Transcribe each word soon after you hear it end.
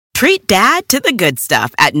Treat Dad to the good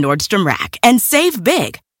stuff at Nordstrom Rack and save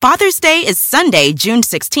big. Father's Day is Sunday, June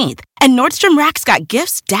 16th, and Nordstrom Rack's got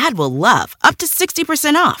gifts Dad will love, up to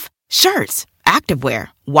 60% off. Shirts, activewear,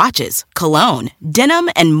 watches, cologne, denim,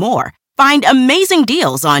 and more. Find amazing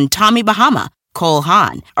deals on Tommy Bahama, Cole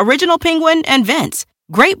Haan, Original Penguin, and Vince.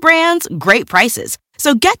 Great brands, great prices.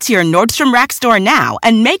 So get to your Nordstrom Rack store now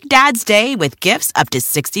and make Dad's Day with gifts up to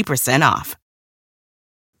 60% off.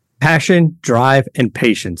 Passion, drive, and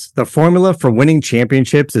patience. The formula for winning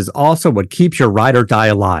championships is also what keeps your ride or die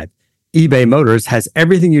alive. eBay Motors has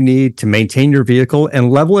everything you need to maintain your vehicle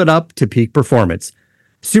and level it up to peak performance.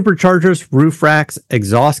 Superchargers, roof racks,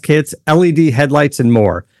 exhaust kits, LED headlights, and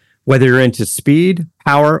more. Whether you're into speed,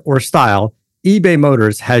 power, or style, eBay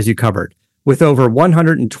Motors has you covered. With over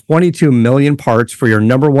 122 million parts for your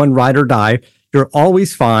number one ride or die, you'll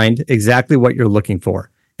always find exactly what you're looking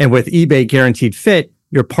for. And with eBay Guaranteed Fit,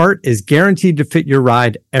 your part is guaranteed to fit your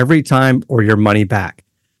ride every time or your money back.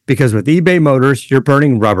 Because with eBay Motors, you're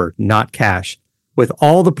burning rubber, not cash. With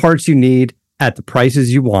all the parts you need at the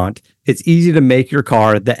prices you want, it's easy to make your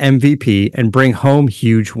car the MVP and bring home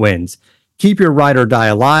huge wins. Keep your ride or die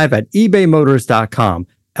alive at ebaymotors.com.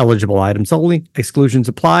 Eligible items only. Exclusions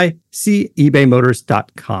apply. See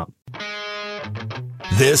ebaymotors.com.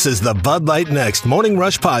 This is the Bud Light Next Morning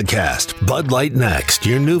Rush Podcast. Bud Light Next,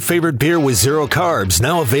 your new favorite beer with zero carbs,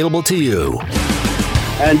 now available to you.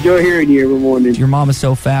 I enjoy hearing you every morning. Your mom is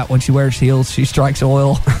so fat when she wears heels, she strikes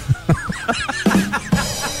oil.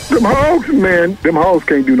 Them hogs, man, them hogs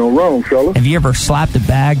can't do no wrong, fella. Have you ever slapped a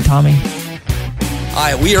bag, Tommy? All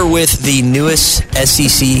right, we are with the newest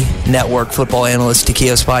SEC Network football analyst,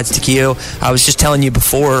 Takeo Spides. Takeo, I was just telling you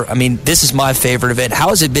before, I mean, this is my favorite event. How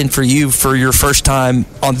has it been for you for your first time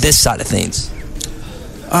on this side of things?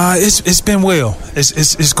 It's been well.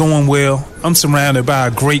 It's going well. I'm surrounded by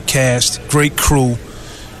a great cast, great crew,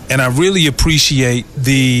 and I really appreciate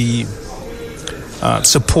the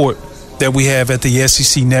support that we have at the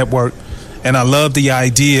SEC Network. And I love the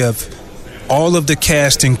idea of all of the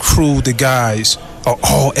cast and crew, the guys, are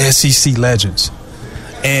all SEC legends.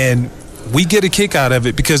 And we get a kick out of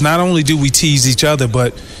it because not only do we tease each other,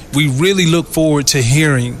 but we really look forward to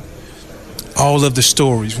hearing all of the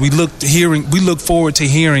stories. We look forward to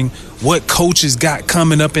hearing what coaches got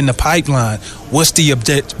coming up in the pipeline. What's the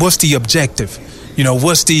objective? You know,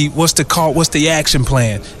 what's the action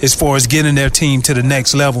plan as far as getting their team to the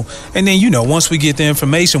next level? And then, you know, once we get the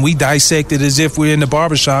information, we dissect it as if we're in the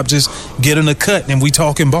barbershop just getting a cut and we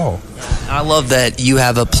talking ball. I love that you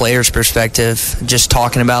have a player's perspective just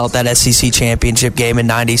talking about that SEC championship game in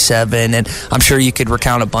 '97, and I'm sure you could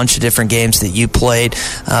recount a bunch of different games that you played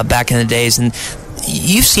back in the days. And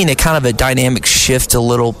you've seen a kind of a dynamic shift a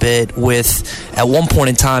little bit with, at one point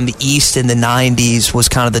in time, the East in the 90s was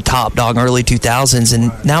kind of the top dog, early 2000s,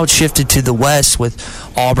 and now it's shifted to the West with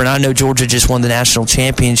Auburn. I know Georgia just won the national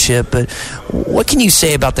championship, but what can you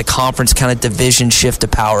say about the conference kind of division shift to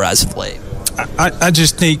power as of late? I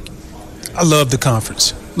just think I love the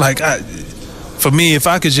conference. For me, if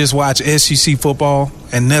I could just watch SEC football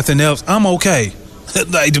and nothing else, I'm okay,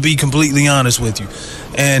 like, to be completely honest with you.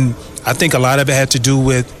 And I think a lot of it had to do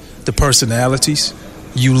with the personalities.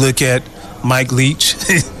 You look at Mike Leach.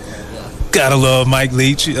 Gotta love Mike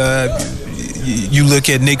Leach. You look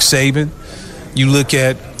at Nick Saban. You look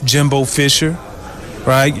at Jimbo Fisher,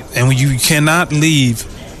 right? And you cannot leave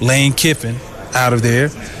Lane Kiffin out of there.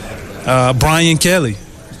 Brian Kelly,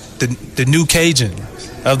 the new Cajun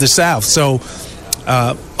of the South. So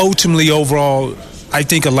ultimately, overall, I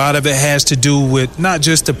think a lot of it has to do with not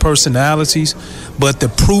just the personalities, but the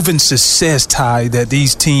proven success, Ty, that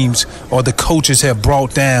these teams or the coaches have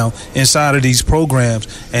brought down inside of these programs.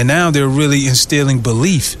 And now they're really instilling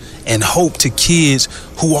belief and hope to kids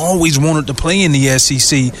who always wanted to play in the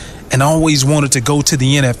SEC and always wanted to go to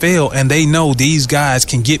the NFL. And they know these guys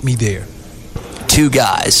can get me there. Two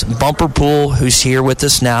guys, Bumper Pool, who's here with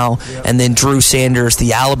us now, and then Drew Sanders,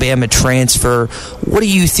 the Alabama transfer. What do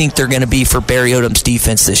you think they're going to be for Barry Odom's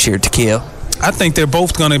defense this year, Takeo? I think they're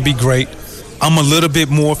both going to be great. I'm a little bit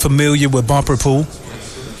more familiar with Bumper Pool.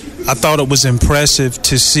 I thought it was impressive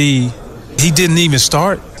to see he didn't even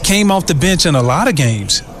start. Came off the bench in a lot of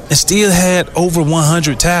games and still had over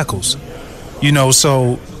 100 tackles. You know,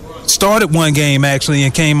 so started one game actually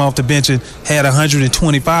and came off the bench and had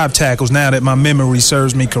 125 tackles, now that my memory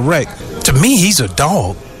serves me correct. To me, he's a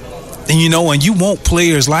dog. And you know, and you want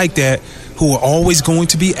players like that who are always going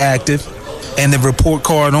to be active, and the report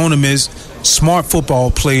card on him is smart football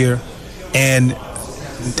player and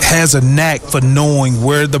has a knack for knowing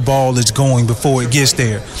where the ball is going before it gets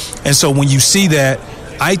there. And so when you see that,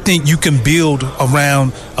 I think you can build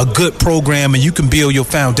around a good program, and you can build your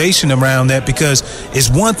foundation around that, because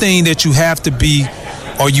it's one thing that you have to be,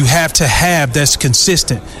 or you have to have, that's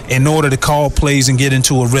consistent in order to call plays and get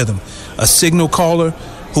into a rhythm. A signal caller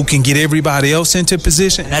who can get everybody else into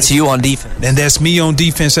position. That's you on defense. And that's me on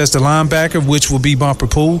defense as the linebacker, which will be Bumper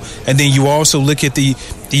Pool. And then you also look at the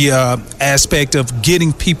aspect of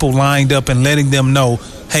getting people lined up and letting them know,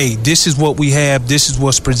 hey, this is what we have, this is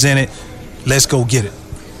what's presented, let's go get it.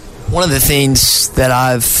 One of the things that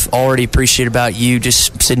I've already appreciated about you,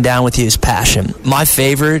 just sitting down with you, is passion. My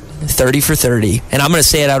favorite, 30 for 30. And I'm going to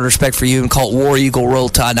say it out of respect for you and call it War Eagle, Roll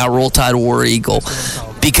Tide, not Roll Tide, War Eagle.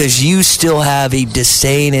 Because you still have a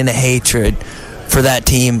disdain and a hatred for that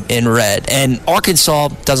team in red. And Arkansas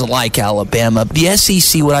doesn't like Alabama. The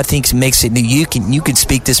SEC, what I think makes it new, you can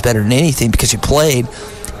speak this better than anything because you played,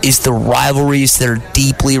 is the rivalries that are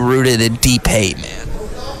deeply rooted in deep hate, man.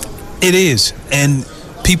 It is. And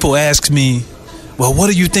people ask me, well,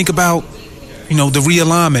 what do you think about, the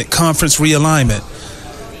realignment, conference realignment?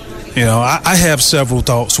 I have several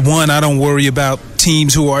thoughts. One, I don't worry about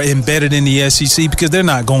teams who are embedded in the SEC because they're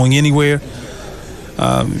not going anywhere.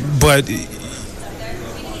 But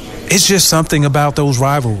it's just something about those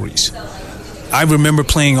rivalries. I remember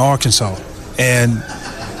playing Arkansas, and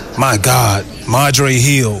my God, Madre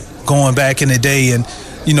Hill, going back in the day, and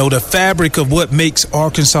the fabric of what makes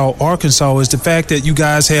Arkansas is the fact that you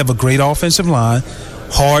guys have a great offensive line,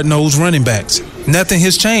 hard-nosed running backs. Nothing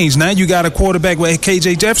has changed. Now you got a quarterback with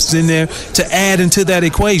KJ Jefferson in there to add into that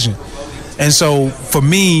equation. And so for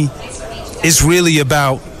me, it's really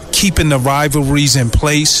about keeping the rivalries in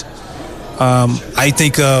place.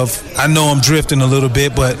 I know I'm drifting a little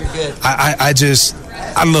bit, but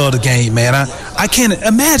I love the game, man. I can't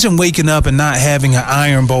imagine waking up and not having an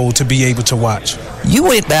Iron Bowl to be able to watch. You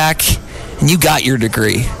went back and you got your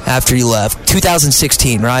degree after you left,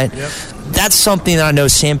 2016, right? Yep. That's something that I know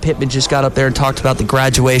Sam Pittman just got up there and talked about the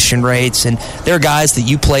graduation rates, and there are guys that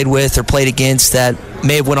you played with or played against that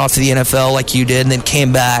may have went off to the NFL like you did and then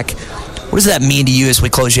came back. What does that mean to you as we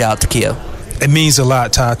close you out, Takeo? It means a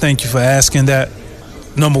lot, Ty. Thank you for asking that.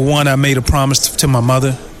 Number one, I made a promise to my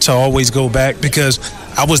mother to always go back because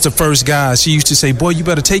I was the first guy. She used to say, boy, you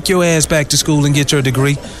better take your ass back to school and get your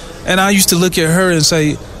degree. And I used to look at her and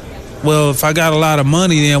say, well, if I got a lot of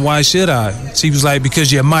money, then why should I? She was like,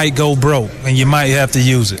 because you might go broke and you might have to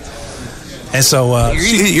use it. And so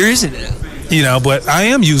you're using it. But I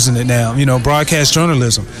am using it now, broadcast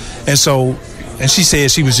journalism. And she said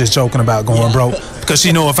she was just joking about going broke because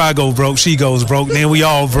if I go broke, she goes broke, then we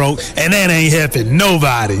all broke, and that ain't helping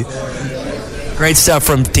nobody. Great stuff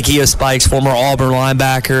from Takeo Spikes, former Auburn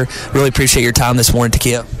linebacker. Really appreciate your time this morning,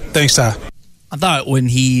 Takeo. Thanks, Ty. I thought when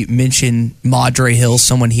he mentioned Madre Hill,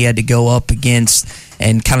 someone he had to go up against,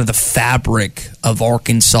 and kind of the fabric of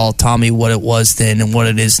Arkansas, Tommy, what it was then and what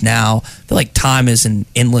it is now. I feel like time is an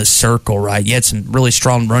endless circle, right? You had some really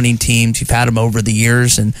strong running teams. You've had them over the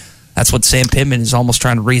years, and that's what Sam Pittman is almost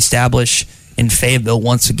trying to reestablish in Fayetteville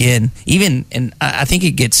once again. And I think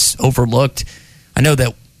it gets overlooked. I know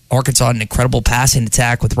that Arkansas had an incredible passing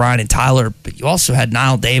attack with Ryan and Tyler, but you also had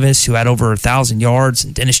Niall Davis, who had over 1,000 yards,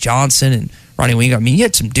 and Dennis Johnson and Ronnie Wingo. I mean, you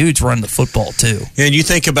had some dudes running the football, too. And you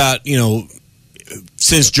think about,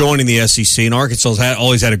 since joining the SEC, and Arkansas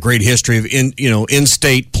always had a great history of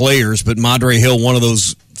in-state players, but Madre Hill, one of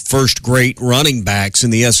those first great running backs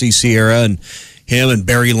in the SEC era, and him and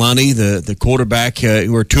Barry Lunny, the quarterback,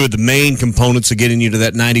 who were two of the main components of getting you to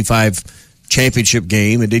that 95 championship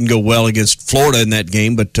game. It didn't go well against Florida in that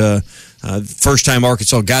game, but first time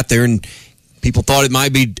Arkansas got there, and people thought it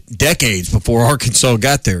might be decades before Arkansas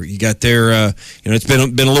got there. You got there, it's been a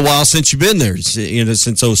little while since you've been there,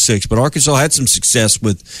 since 06. But Arkansas had some success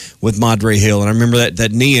with Madre Hill, and I remember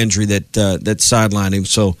that knee injury that sidelined him.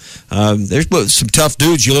 So there's some tough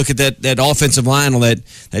dudes. You look at that offensive line on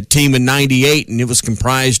that team in '98, and it was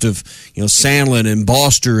comprised of Sandlin and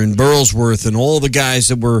Boster and Burlsworth and all the guys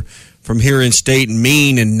that were from here in state and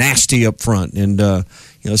mean and nasty up front, and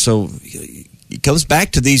so. It comes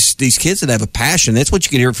back to these kids that have a passion. That's what you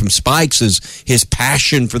can hear from Spikes, is his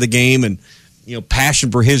passion for the game and passion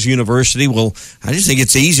for his university. Well, I just think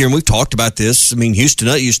it's easier, and we've talked about this. I mean, Houston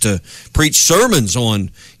Nutt used to preach sermons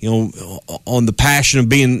on the passion of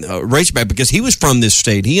being a Razorback because he was from this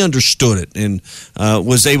state. He understood it and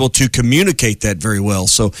was able to communicate that very well.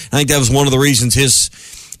 So I think that was one of the reasons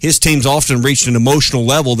his teams often reached an emotional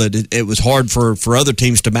level that it was hard for other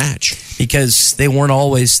teams to match. Because they weren't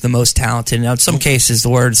always the most talented. Now, in some cases,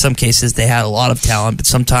 they had a lot of talent, but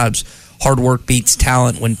sometimes hard work beats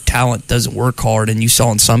talent when talent doesn't work hard. And you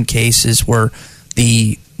saw in some cases where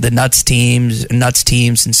the Nuts teams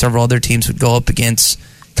and several other teams would go up against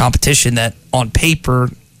competition that on paper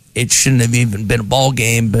it shouldn't have even been a ball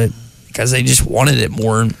game, but because they just wanted it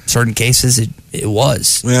more in certain cases, it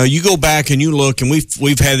was. Well, you go back and you look, and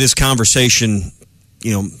we've had this conversation,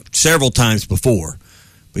 several times before.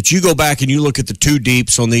 But you go back and you look at the two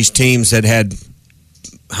deeps on these teams that had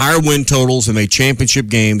higher win totals and made championship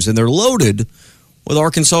games, and they're loaded with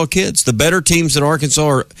Arkansas kids. The better teams at Arkansas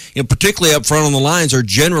are, particularly up front on the lines, are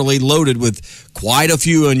generally loaded with quite a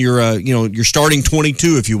few on your, your starting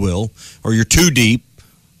 22, if you will, or your two deep,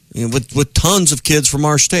 with tons of kids from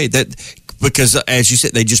our state. Because, as you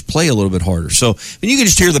said, they just play a little bit harder. So, you can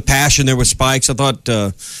just hear the passion there with Spikes. I thought,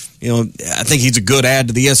 I think he's a good add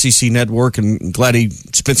to the SEC network, and glad he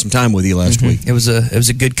spent some time with you last week. It was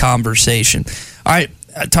a good conversation. All right,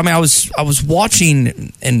 Tommy, I was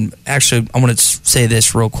watching, and actually, I want to say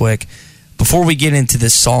this real quick before we get into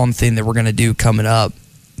this Psalm thing that we're going to do coming up.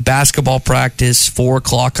 Basketball practice,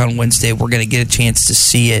 4:00 on Wednesday. We're going to get a chance to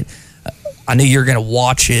see it. I know you're going to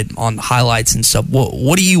watch it on the highlights and stuff.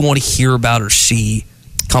 What do you want to hear about or see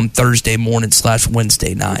come Thursday morning /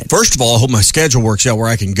 Wednesday night? First of all, I hope my schedule works out where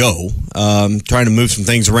I can go. Trying to move some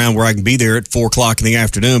things around where I can be there at 4:00 in the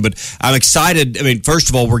afternoon. But I'm excited. First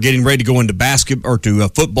of all, we're getting ready to go into to a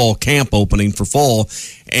football camp opening for fall,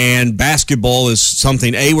 and basketball is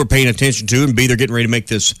something A, we're paying attention to, and B, they're getting ready to make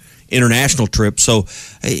this international trip. So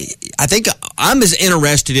I think I'm as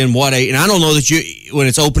interested in and I don't know that when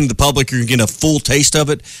it's open to the public, you're going to get a full taste of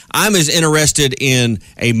it. I'm as interested in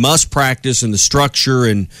a must practice and the structure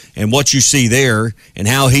and what you see there and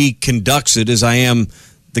how he conducts it as I am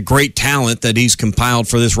the great talent that he's compiled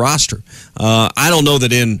for this roster. I don't know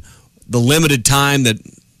that in the limited time that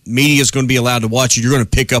media is going to be allowed to watch it, you're going to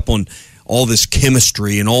pick up on all this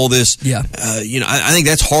chemistry and all this. Yeah. I think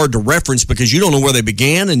that's hard to reference because you don't know where they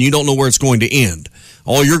began and you don't know where it's going to end.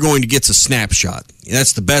 All you're going to get is a snapshot.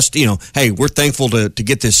 That's the best, hey, we're thankful to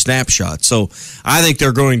get this snapshot. So I think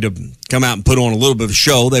they're going to come out and put on a little bit of a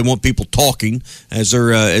show. They want people talking as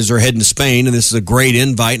they're heading to Spain, and this is a great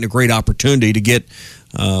invite and a great opportunity to get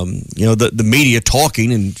the media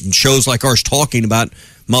talking and shows like ours talking about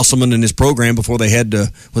Musselman and his program before they head to,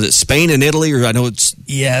 was it Spain and Italy? Or I know it's...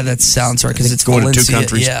 Yeah, that sounds right, because it's going Valencia. to two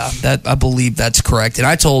countries. Yeah, I believe that's correct. And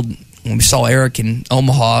I told, when we saw Eric in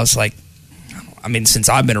Omaha, I was like, since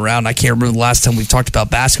I've been around, I can't remember the last time we've talked about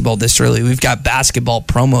basketball this early. We've got basketball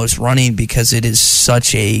promos running because it is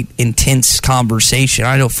such a intense conversation.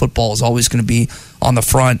 I know football is always going to be on the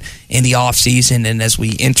front in the off season and as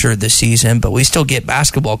we enter the season, but we still get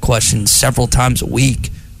basketball questions several times a week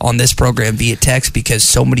on this program via text because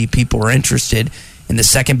so many people are interested in the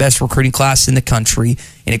second best recruiting class in the country,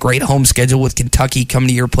 in a great home schedule with Kentucky coming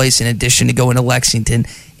to your place in addition to going to Lexington.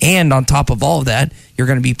 And on top of all of that, you're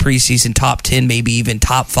going to be preseason top 10, maybe even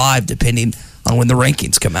top 5, depending on when the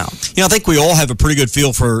rankings come out. I think we all have a pretty good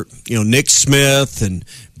feel for, Nick Smith and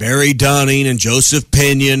Barry Dunning and Joseph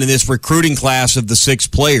Pinion and this recruiting class of the 6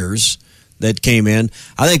 players that came in.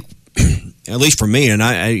 I think, at least for me, and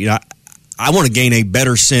I want to gain a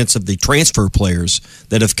better sense of the transfer players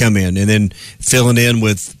that have come in and then filling in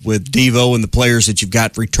with Devo and the players that you've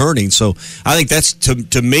got returning. So I think that's,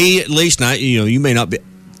 to me at least, you may not be,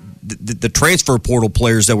 the transfer portal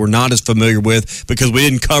players that we're not as familiar with because we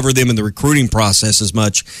didn't cover them in the recruiting process as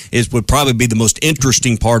much would probably be the most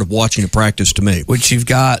interesting part of watching a practice to me. Which you've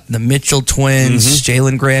got the Mitchell twins,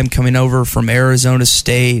 Jalen Graham coming over from Arizona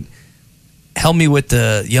State. Help me with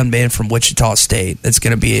the young man from Wichita State that's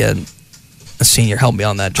going to be a senior. Help me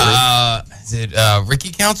on that, Drew. Is it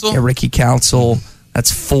Ricky Council? Yeah, Ricky Council.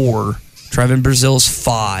 That's 4. Trevin Brazil's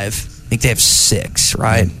 5. I think they have 6,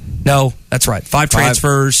 right? No, that's right. 5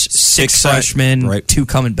 transfers, 6 freshmen, right. 2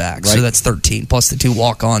 coming back. Right. So that's 13, plus the 2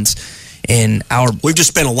 walk-ons in our... We've just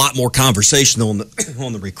spent a lot more conversation on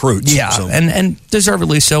the recruits. Yeah, so. and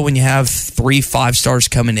deservedly so. When you have 3 5-stars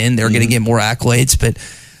coming in, they're going to get more accolades, but...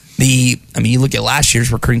 you look at last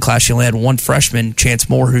year's recruiting class, you only had 1 freshman, Chance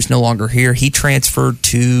Moore, who's no longer here. He transferred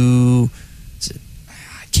to,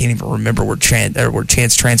 I can't even remember where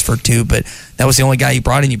Chance transferred to, but that was the only guy you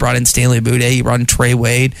brought in. You brought in Stanley Abude, you brought in Trey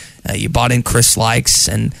Wade, you brought in Chris Likes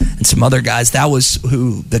and some other guys. That was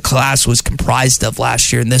who the class was comprised of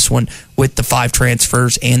last year. And this one, with the 5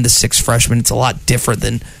 transfers and the 6 freshmen, it's a lot different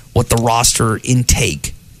than what the roster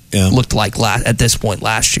intake looked like at this point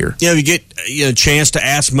last year. Yeah, you get a chance to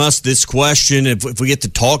ask Muss this question. If we get to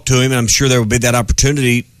talk to him, and I'm sure there will be that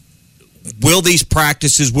opportunity, will these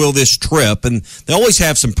practices, will this trip, and they always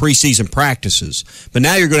have some preseason practices, but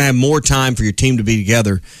now you're going to have more time for your team to be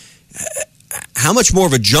together. How much more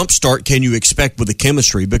of a jump start can you expect with the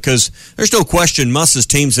chemistry? Because there's no question Muss's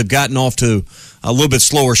teams have gotten off to a little bit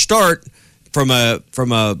slower start from a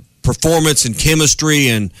performance and chemistry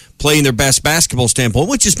and playing their best basketball standpoint,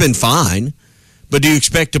 which has been fine. But do you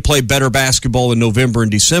expect to play better basketball in November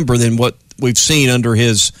and December than what we've seen under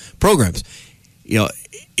his programs?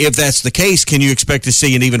 If that's the case, can you expect to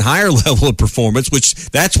see an even higher level of performance, which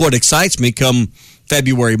that's what excites me come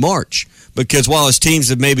February, March. Because while his teams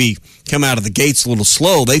have maybe come out of the gates a little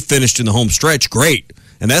slow, they finished in the home stretch great.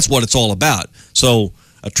 And that's what it's all about. So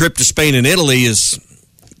a trip to Spain and Italy is,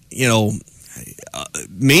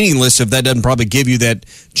 meaningless if that doesn't probably give you that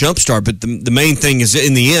jump start. But the main thing is,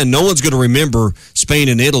 in the end, no one's going to remember Spain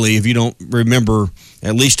and Italy if you don't remember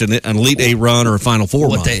at least an Elite Eight run or a Final Four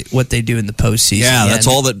run. What they do in the postseason. Yeah, that's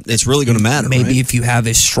all that it's really going to matter. Maybe right? if you have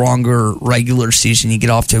a stronger regular season, you get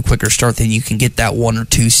off to a quicker start, then you can get that 1 or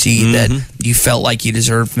 2 seed that you felt like you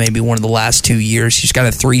deserved maybe one of the last 2 years. He's got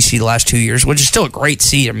a 3 seed the last 2 years, which is still a great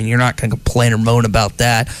seed. I mean, you're not going to complain or moan about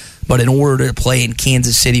that. But in order to play in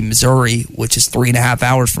Kansas City, Missouri, which is 3.5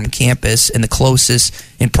 hours from campus, and the closest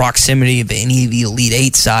in proximity of any of the Elite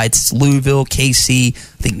Eight sides, it's Louisville, KC, I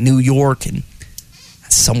think New York, and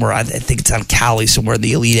somewhere, I think it's on Cali, somewhere in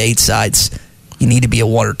the Elite Eight sides, you need to be a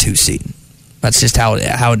 1 or 2 seed. That's just how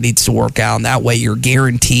it needs to work out. And that way you're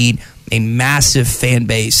guaranteed a massive fan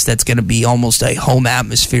base that's going to be almost a home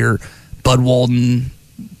atmosphere. Bud Walton,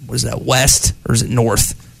 what is that, west or is it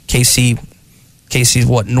north? KC's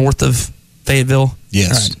what, north of Fayetteville?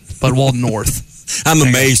 Yes. Right. Bud Walton north. I'm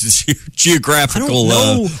amazed at your geographical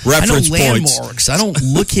reference I know points. Landmarks. I don't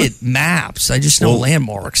look at maps. I just know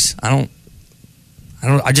landmarks. I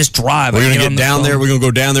just drive. We're going to get down there. We're going to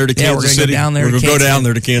go down there to Kansas City. We're going to go down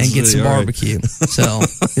there to Kansas City and get some All barbecue. Right. So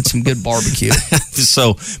get some good barbecue.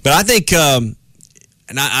 But I think, and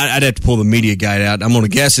I'd have to pull the media guide out. I'm going to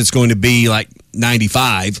guess it's going to be like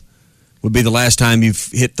 95 would be the last time you've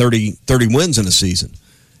hit 30 wins in a season,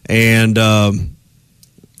 and in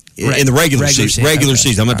the regular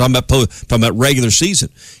season. I'm not talking about regular season.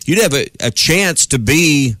 You'd have a chance to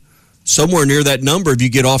be somewhere near that number if you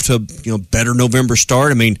get off to better November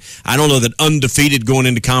start. I mean, I don't know that undefeated going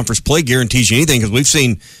into conference play guarantees you anything, because we've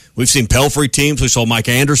seen Pelfrey teams, we saw Mike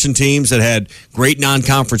Anderson teams that had great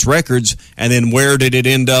non-conference records, and then where did it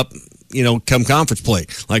end up? Come conference play,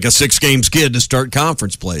 like a 6-game skid to start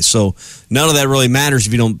conference play. So none of that really matters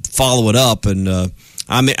if you don't follow it up. And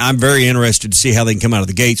I'm very interested to see how they can come out of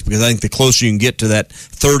the gates, because I think the closer you can get to that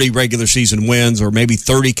 30 regular season wins, or maybe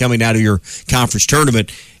 30 coming out of your conference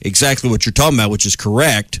tournament, exactly what you're talking about, which is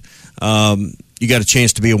correct. You got a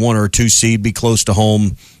chance to be a 1 or a 2 seed, be close to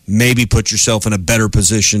home, maybe put yourself in a better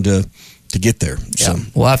position to get there. Yeah. So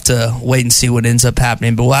we'll have to wait and see what ends up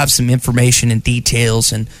happening, but we'll have some information and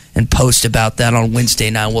details and post about that on Wednesday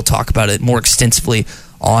night. We'll talk about it more extensively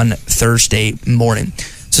on Thursday morning.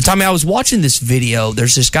 So, Tommy, I was watching this video.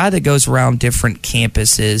 There's this guy that goes around different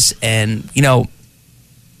campuses, and,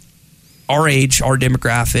 our age, our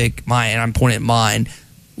demographic, and I'm pointing at mine,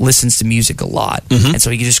 listens to music a lot. Mm-hmm. And so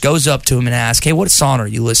he just goes up to him and asks, hey, what song are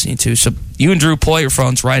you listening to? So you and Drew, pull out your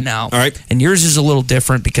phones right now. All right. And yours is a little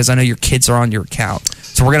different because I know your kids are on your account.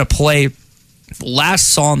 So we're going to play the last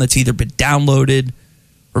song that's either been downloaded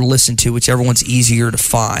or listened to, whichever one's easier to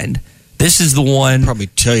find. This is the one. Probably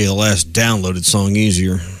tell you the last downloaded song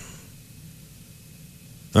easier.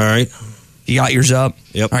 All right. You got yours up?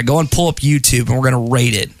 Yep. All right, go and pull up YouTube, and we're going to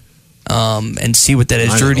rate it and see what that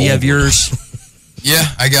is. Drew, do you have yours? Yeah,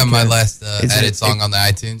 I got my last added song on the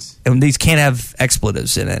iTunes. And these can't have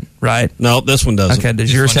expletives in it, right? No, this one doesn't. Okay,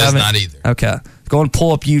 does yours have it? Not either. Okay. Go and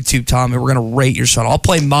pull up YouTube, Tom, and we're going to rate your song. I'll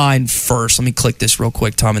play mine first. Let me click this real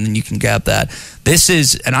quick, Tom, and then you can grab that. This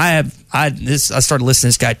is, and I started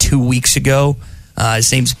listening to this guy 2 weeks ago.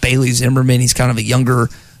 His name's Bailey Zimmerman. He's kind of a younger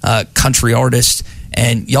country artist.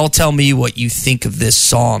 And y'all tell me what you think of this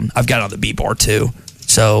song. I've got it on the beat bar, too.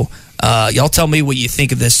 So y'all tell me what you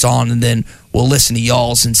think of this song, and then we'll listen to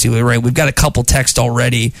y'all's and see what we rate. We've got a couple texts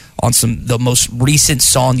already on the most recent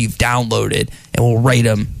song you've downloaded, and we'll rate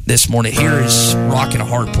them this morning. Here is Rockin' a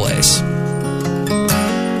Hard Place.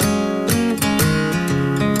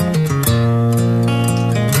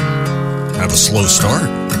 Kind of a slow start.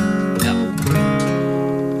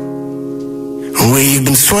 We've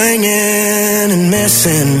been swinging and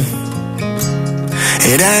missing.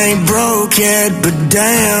 It ain't broke yet, but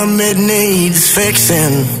damn, it needs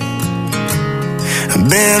fixing.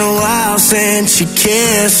 Been a while since you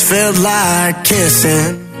kissed, felt like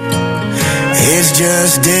kissing. It's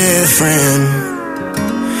just different.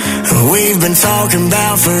 We've been talking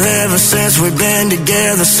about forever since we've been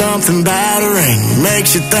together. Something about a ring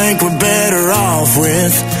makes you think we're better off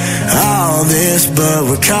with all this, but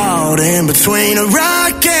we're caught in between a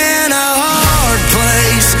rock and a hard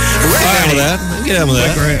place. down with that. I'll get down with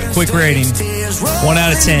that. Quick rating. 1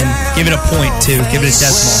 out of 10. Give it a point, too. Give it a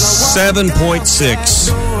decimal.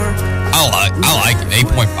 7.6. I like it.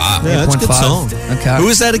 8.5. Yeah, that's a good song. Okay. Who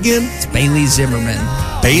is that again? It's Bailey Zimmerman.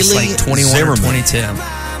 Bailey It's like 21 Zimmerman. or 22.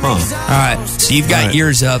 Huh. All right. So you've got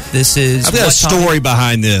yours up. This is. I've got a story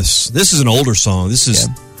behind this. This is an older song. This is.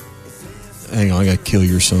 Yeah. Hang on, I got to kill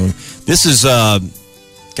your song. This is a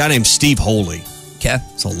guy named Steve Holy. Okay.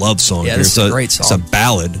 It's a love song. Yeah, this is a great song. It's a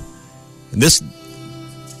ballad. And this,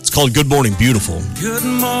 it's called Good Morning Beautiful. Good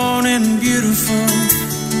morning, beautiful.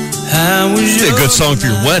 It's a good song for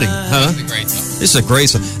your wedding, huh? It's a great song. This is a great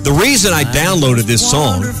song. The reason I downloaded this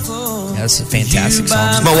song, Yeah, it's a fantastic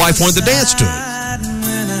song. my wife wanted to dance to it.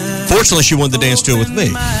 Fortunately, she wanted to dance to it with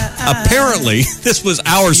me. Apparently, this was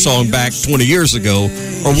our song back 20 years ago,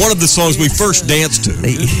 or one of the songs we first danced to.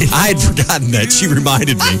 I had forgotten that. She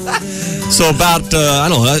reminded me. So about, I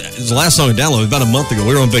don't know, it was the last song I downloaded about a month ago.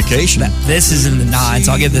 We were on vacation. This is in the 9s.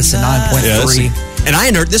 I'll give this a 9.3. And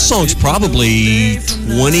I heard this song's probably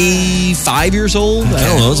 25 years old. I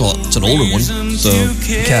don't know. It's an older one. So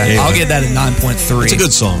Okay. anyway. I'll give that a 9.3. It's a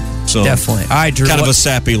good song. So Definitely. All right, Drew. kind of a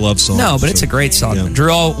sappy love song. No, but it's a great song. Yeah.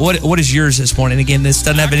 Drew, what is yours this morning? Again, this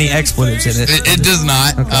doesn't have any expletives in it. It does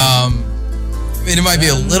not. Okay. I mean, it might be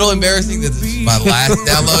a little embarrassing that this is my last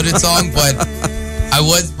downloaded song, but I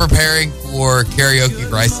was preparing for karaoke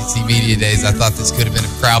for ICC Media Days. I thought this could have been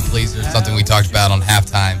a crowd pleaser, something we talked about on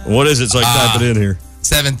halftime. What is it? So I type it in here.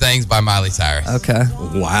 7 Things by Miley Cyrus. Okay.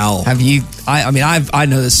 Wow. Have you? I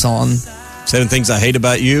know this song. 7 Things I Hate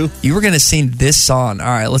About You. You were gonna sing this song. All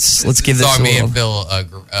right, let's give this song a me little. and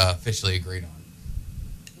Phil officially agreed on.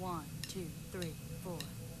 1, 2, 3, 4.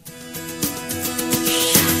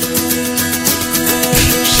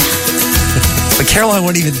 But Caroline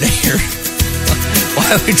wasn't even there. Why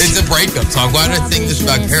would It's a breakup song. Why did I sing this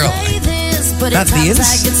about Caroline? Not the end.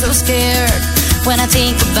 I get so scared when I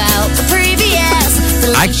think about the previous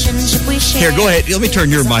relationship we shared. Here, go ahead. Let me turn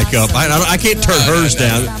your mic up. I can't turn hers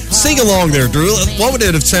down. Sing along there, Drew. What would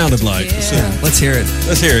it have sounded like? Let's hear it.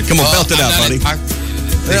 Let's hear it. Come on, belt it out, buddy.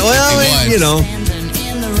 Well, you know. Come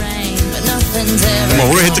on,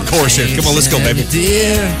 we're going to hit the chorus here. Come on, let's go, baby.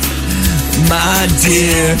 Dear, my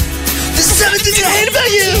dear, there's something I hate about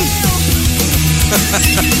you.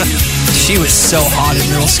 She was so hot in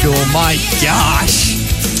middle school. My gosh.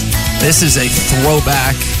 This is a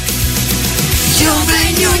throwback. You're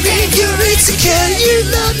insecure.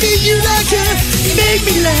 You love me, you like her. You make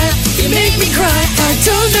me laugh, you make me cry. I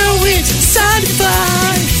don't know which side to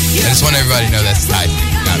buy. I just want everybody to know that's tight.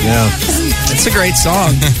 Yeah. It's a great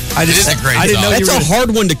song. It is a great I didn't song. know that's a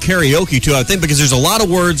hard one to karaoke to, I think, because there's a lot of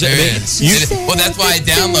words. There is. Well, that's why I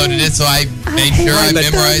downloaded it, so I made sure I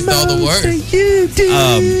memorized all the words.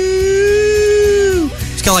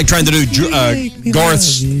 It's kind of like trying to do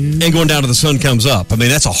Garth's Ain't Going Down Till the Sun Comes Up. I mean,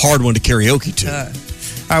 that's a hard one to karaoke to.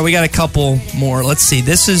 All right, we got a couple more. Let's see.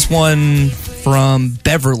 This is one from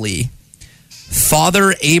Beverly.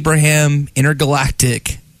 Father Abraham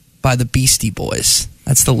Intergalactic by the Beastie Boys.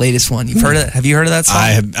 That's the latest one. You've heard of it? Have you heard of that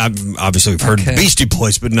song? I've obviously heard of Beastie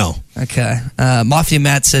Boys, but no. Okay. Mafia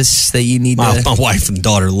Matt says that you need My to... wife and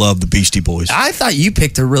daughter love the Beastie Boys. I thought you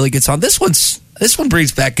picked a really good song. This one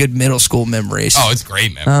brings back good middle school memories. Oh, it's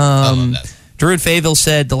great memories. I love that. Drew in Fayetteville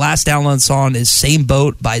said the last download song is Same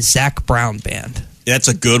Boat by Zach Brown Band. That's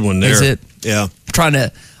a good one there. Is it? Yeah.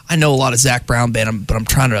 I know a lot of Zach Brown Band, but I'm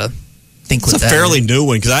trying to think it's with a that. fairly new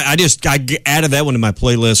one because I added that one to my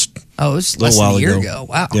playlist. Oh, it was a little less while than a year ago.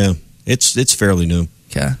 Wow. Yeah, it's fairly new.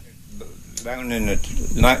 Okay. Back in the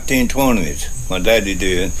 1920s, my daddy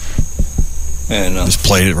did, and just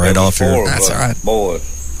played it right off here. That's all right. Boy,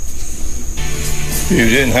 you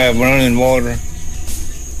didn't have running water.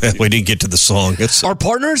 We didn't get to the song. Our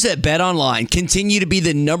partners at BetOnline continue to be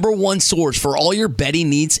the #1 source for all your betting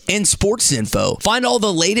needs and sports info. Find all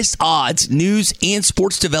the latest odds, news, and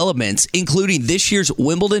sports developments, including this year's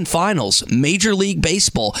Wimbledon Finals, Major League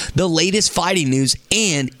Baseball, the latest fighting news,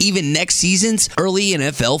 and even next season's early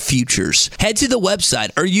NFL futures. Head to the website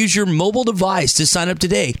or use your mobile device to sign up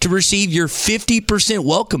today to receive your 50%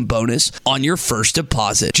 welcome bonus on your first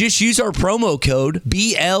deposit. Just use our promo code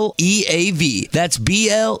BLEAV. That's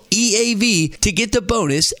BLEAV to get the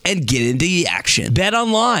bonus and get into the action. Bet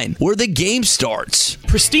online, where the game starts.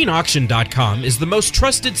 PristineAuction.com is the most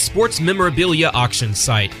trusted sports memorabilia auction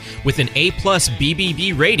site. With an A+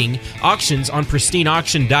 BBB rating, auctions on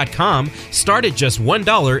PristineAuction.com start at just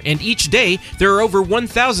 $1, and each day there are over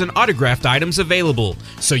 1,000 autographed items available,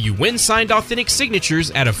 so you win signed authentic signatures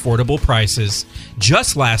at affordable prices.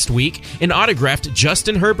 Just last week, an autographed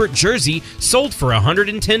Justin Herbert jersey sold for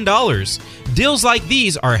 $110. Deals like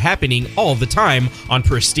these are happening all the time on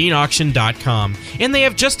PristineAuction.com, and they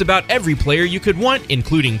have just about every player you could want,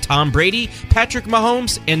 including Tom Brady, Patrick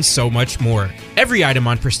Mahomes, and so much more. Every item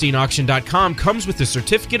on PristineAuction.com comes with a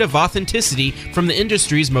certificate of authenticity from the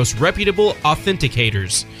industry's most reputable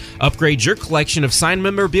authenticators. Upgrade your collection of signed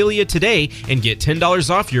memorabilia today and get $10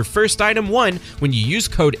 off your first item one when you use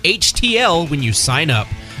code HTL when you sign up.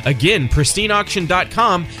 Again,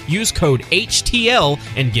 PristineAuction.com, use code HTL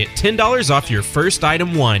and get $10 off your first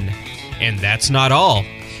item one. And that's not all.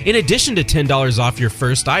 In addition to $10 off your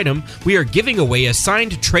first item, we are giving away a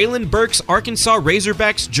signed Traylon Burks Arkansas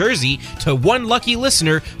Razorbacks jersey to one lucky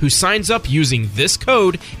listener who signs up using this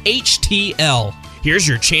code HTL. Here's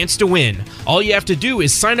your chance to win. All you have to do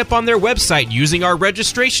is sign up on their website using our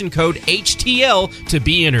registration code HTL to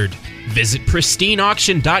be entered. Visit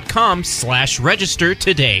PristineAuction.com/register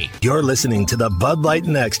today. You're listening to the Bud Light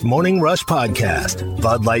Next Morning Rush Podcast.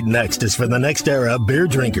 Bud Light Next is for the next era of beer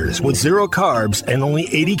drinkers with 0 carbs and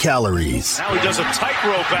only 80 calories. Now he does a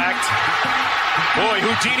tightrope act. Boy,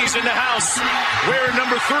 Houdini's in the house. Wearing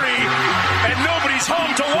number 3. And nobody's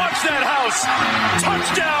home to watch that house.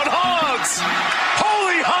 Touchdown, Hogs!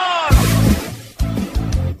 Holy Hogs!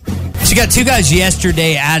 So you got 2 guys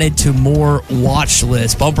yesterday added to more watch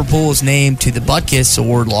lists. Bumper Pool is named to the Butkus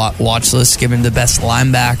Award watch list, given the best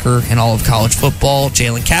linebacker in all of college football.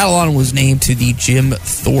 Jalen Catalon was named to the Jim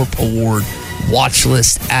Thorpe Award watch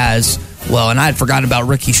list as well. And I had forgotten about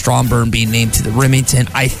Ricky Stromberg being named to the Remington.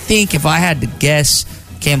 I think if I had to guess,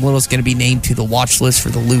 Cam Little's going to be named to the watch list for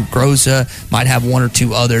the Lou Groza. Might have 1 or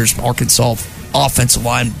 2 others. Arkansas offensive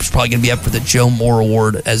line is probably going to be up for the Joe Moore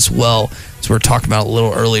Award as well. So we were talking about a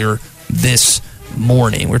little earlier this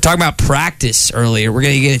morning. We were talking about practice earlier. We're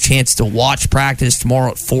going to get a chance to watch practice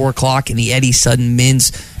tomorrow at 4 o'clock in the Eddie Sutton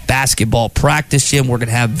men's basketball practice gym. We're going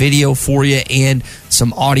to have video for you and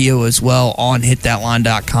some audio as well on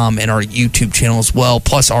hitthatline.com and our YouTube channel as well,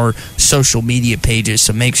 plus our social media pages.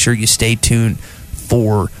 So make sure you stay tuned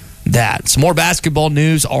for that. Some more basketball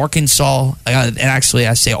news. Arkansas, and actually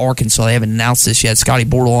I say Arkansas, they haven't announced this yet. Scotty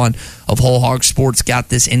Bordelon of Whole Hog Sports got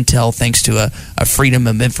this intel thanks to a Freedom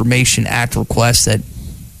of Information Act request that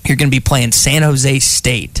you're going to be playing San Jose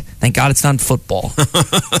State. Thank God it's not football.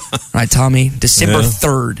 Right, Tommy? December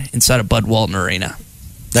 3rd inside of Bud Walton Arena.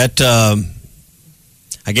 That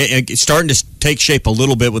I get it's starting to take shape a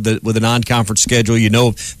little bit with the non-conference schedule. You know,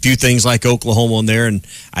 a few things like Oklahoma on there, and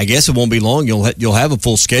I guess it won't be long. You'll have a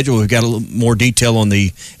full schedule. We've got a little more detail on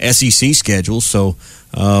the SEC schedule, so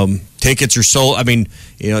tickets are sold. I mean,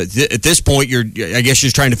 you know, at this point, I guess you're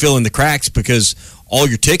just trying to fill in the cracks because all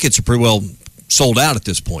your tickets are pretty well sold out at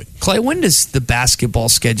this point. Clay, when does the basketball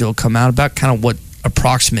schedule come out? About kind of what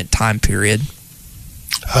approximate time period?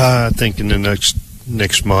 I think in the next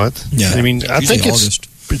month. Yeah, I mean, I think August.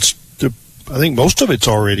 I think most of it's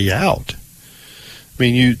already out. I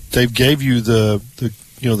mean, they gave you the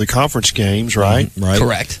conference games, right? Right.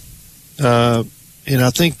 Correct. And I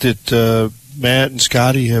think that Matt and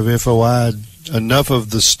Scotty have FOI'd enough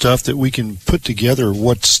of the stuff that we can put together.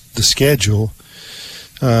 What's the schedule?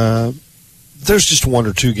 There's just 1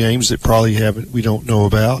 or 2 games that probably we don't know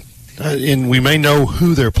about. And we may know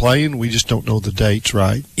who they're playing. We just don't know the dates,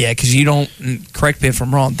 right? Yeah, because you don't, correct me if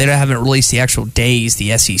I'm wrong, they haven't released the actual days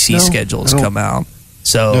the SEC schedule has come out.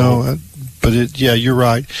 So no, but you're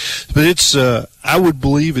right. But it's I would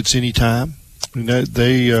believe it's any time. I mean,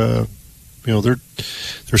 they're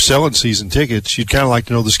selling season tickets. You'd kind of like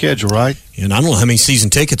to know the schedule, right? And I don't know how many season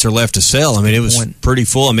tickets are left to sell. I mean, it was pretty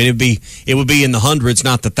full. I mean, it would be in the hundreds,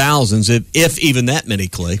 not the thousands, if even that many,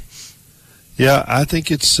 Clay. Yeah, I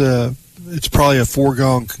think it's probably a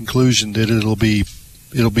foregone conclusion that it'll be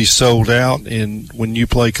sold out, and when you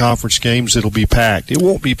play conference games, it'll be packed. It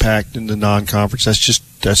won't be packed in the non-conference.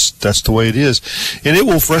 That's the way it is, and it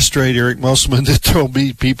will frustrate Eric Musselman that there'll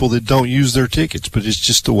be people that don't use their tickets, but it's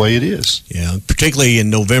just the way it is. Yeah, particularly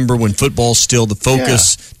in November when football's still the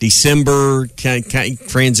focus. Yeah. December kind of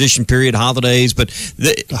transition period, holidays, but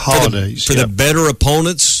the holidays for the better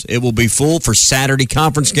opponents, it will be full. For Saturday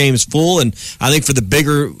conference games, full, and I think for the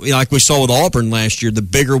bigger, like we saw with Auburn last year, the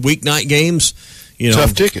bigger weeknight games.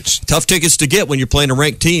 Tough tickets to get when you're playing a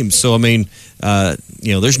ranked team. So I mean,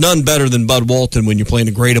 there's none better than Bud Walton when you're playing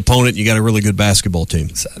a great opponent. You got a really good basketball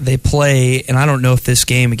team. So they play, and I don't know if this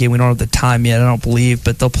game, again, we don't have the time yet. I don't believe,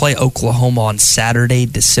 but they'll play Oklahoma on Saturday,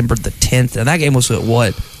 December the 10th, and that game was at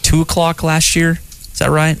what, 2:00 last year? Is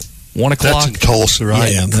that right? 1:00. That's in Tulsa,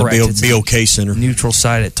 right? Yeah, correct. BOK Center, neutral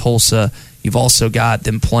site at Tulsa. You've also got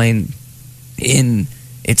them playing in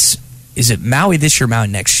Is it Maui this year, Maui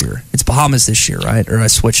next year? It's Bahamas this year, right? Or I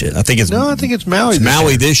switch it? I think it's Maui.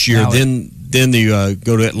 Maui this year. Maui. then you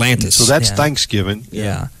go to Atlantis. So that's Thanksgiving.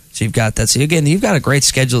 Yeah. So you've got that. So again, you've got a great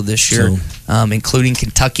schedule this year, including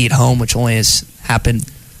Kentucky at home, which only has happened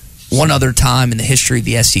one other time in the history of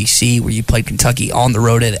the SEC where you played Kentucky on the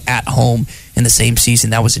road at home in the same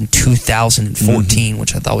season. That was in 2014,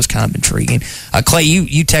 which I thought was kind of intriguing. Clay,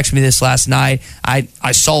 you texted me this last night.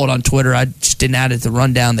 I saw it on Twitter. I just didn't add it to the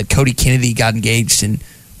rundown that Cody Kennedy got engaged in,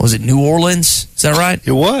 was it New Orleans? Is that right?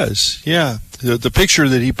 It was, yeah. The picture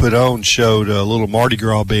that he put on showed a little Mardi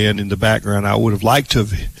Gras band in the background. I would have liked to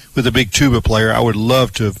have, with a big tuba player, I would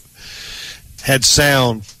love to have had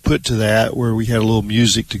sound put to that where we had a little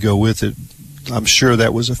music to go with it. I'm sure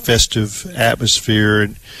that was a festive atmosphere.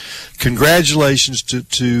 And congratulations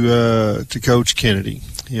to Coach Kennedy.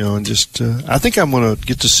 And just I think I'm going to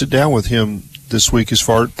get to sit down with him this week as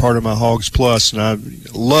part of my Hogs Plus, and I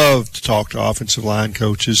love to talk to offensive line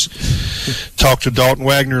coaches. Talked to Dalton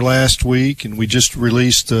Wagner last week, and we just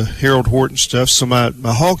released the Harold Horton stuff. So my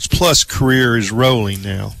Hogs Plus career is rolling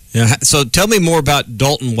now. Yeah. So tell me more about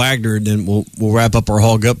Dalton Wagner, and then we'll wrap up our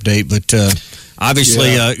Hog update. But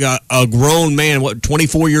obviously, a grown man,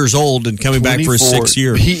 24 years old, and coming back for his 6th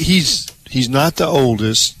year. He's not the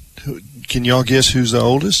oldest. Can y'all guess who's the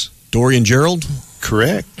oldest? Dorian Gerald.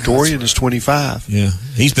 Correct. Dorian is 25. Yeah,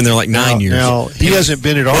 he's been there like 9 years. Now he hasn't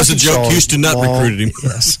been at Arkansas. That's a joke. Houston Nutt recruited him.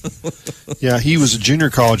 Yes. Yeah, he was a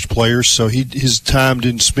junior college player, so his time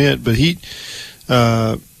didn't spent. But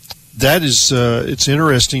that is it's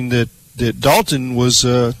interesting that Dalton was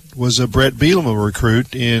a Brett Bielema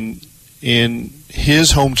recruit, and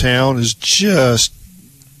his hometown is just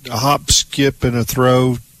a hop, skip, and a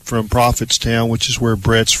throw from Prophetstown, which is where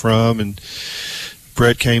Brett's from, and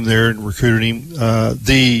Brett came there and recruited him.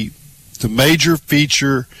 The major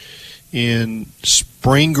feature in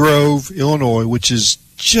Spring Grove, Illinois, which is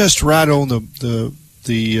just right on the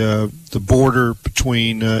border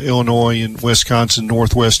between Illinois and Wisconsin,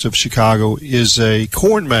 northwest of Chicago, is a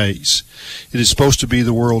corn maze. It is supposed to be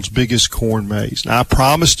the world's biggest corn maze. Now, I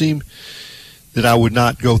promised him that I would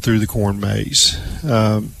not go through the corn maze.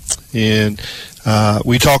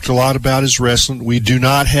 We talked a lot about his wrestling. We do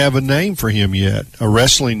not have a name for him yet, a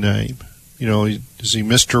wrestling name. Is he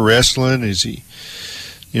Mr. Wrestling? Is he,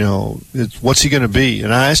 what's he going to be?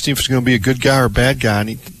 And I asked him if he's going to be a good guy or a bad guy, and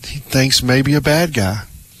he thinks maybe a bad guy.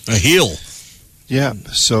 A heel. Yeah,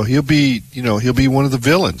 so he'll be one of the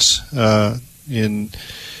villains. And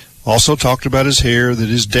also talked about his hair, that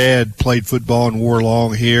his dad played football and wore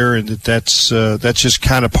long hair, and that's just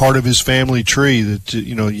kind of part of his family tree, that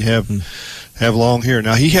you have long hair.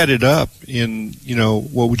 Now, he had it up in,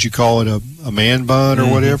 what would you call it, a man bun or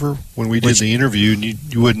whatever, when we did the interview, and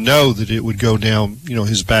you wouldn't know that it would go down,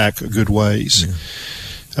 his back a good ways.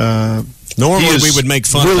 Yeah. Normally we would make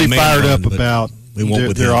fun really of a man fired bun, up about we won't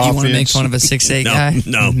with their him. offense. You want to make fun of a 6'8" guy?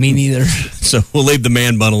 No. Me neither. So we'll leave the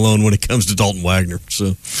man bun alone when it comes to Dalton Wagner.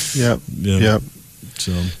 So, Yep.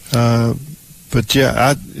 So, but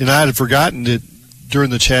yeah, I had forgotten that during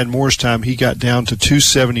the Chad Morris time, he got down to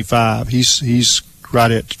 275. He's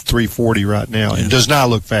right at 340 right now, and does not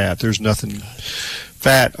look fat. There's nothing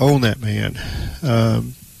fat on that man.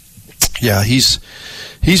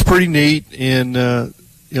 He's pretty neat, and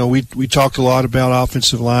we talked a lot about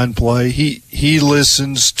offensive line play. He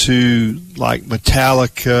listens to like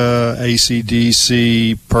Metallica,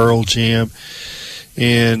 AC/DC, Pearl Jam,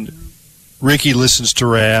 and Ricky listens to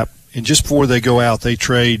rap. And just before they go out, they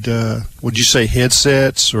trade, would you say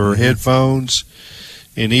headsets or headphones?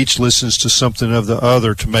 And each listens to something of the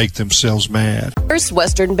other to make themselves mad. First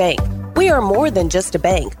Western Bank. We are more than just a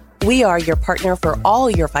bank. We are your partner for all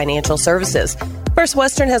your financial services. First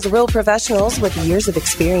Western has real professionals with years of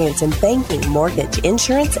experience in banking, mortgage,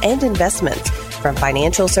 insurance, and investments. From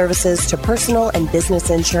financial services to personal and business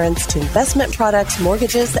insurance to investment products,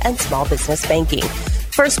 mortgages, and small business banking.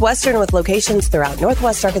 First Western, with locations throughout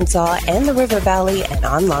Northwest Arkansas and the River Valley, and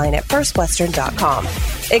online at firstwestern.com.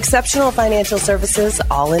 Exceptional financial services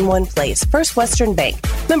all in one place. First Western Bank.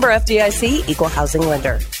 Member FDIC, equal housing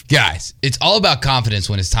lender. Guys, it's all about confidence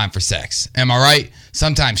when it's time for sex. Am I right?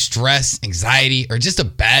 Sometimes stress, anxiety, or just a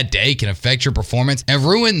bad day can affect your performance and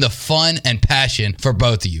ruin the fun and passion for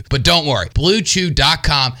both of you. But don't worry,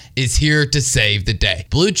 BlueChew.com is here to save the day.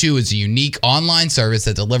 Blue Chew is a unique online service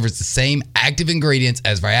that delivers the same active ingredients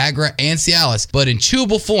as Viagra and Cialis, but in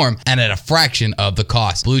chewable form and at a fraction of the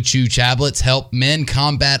cost. Blue Chew tablets help men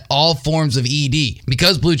combat all forms of ED.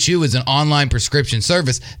 Because Blue Chew is an online prescription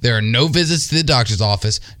service, there are no visits to the doctor's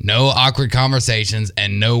office, No awkward conversations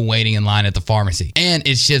and no waiting in line at the pharmacy. And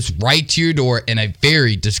it ships right to your door in a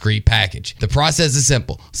very discreet package. The process is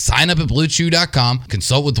simple. Sign up at BlueChew.com,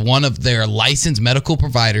 consult with one of their licensed medical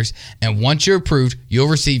providers, and once you're approved, you'll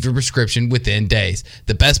receive your prescription within days.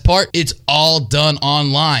 The best part? It's all done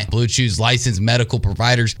online. Blue Chew's licensed medical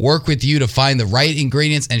providers work with you to find the right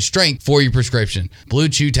ingredients and strength for your prescription. Blue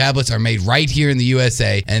Chew tablets are made right here in the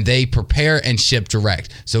USA, and they prepare and ship direct,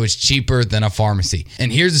 so it's cheaper than a pharmacy.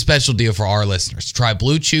 And here's a special deal for our listeners. Try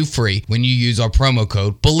Blue Chew free when you use our promo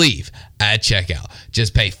code BELIEVE at checkout.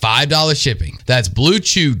 Just pay $5 shipping. That's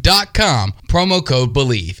BlueChew.com, promo code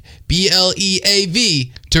BELIEVE,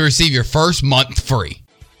 BLEAV, to receive your first month free.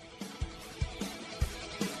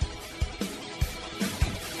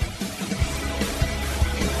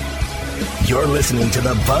 You're listening to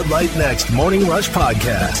the Bud Light Next Morning Rush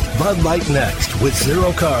Podcast. Bud Light Next with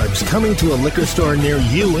 0 carbs coming to a liquor store near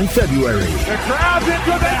you in February. The crowd's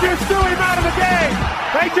into it. They just threw him out of the game.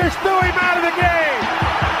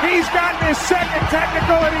 He's gotten his second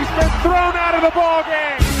technical, and he's been thrown out of the ball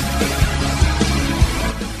game.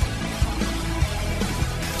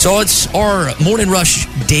 So it's our Morning Rush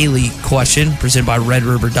Daily question presented by Red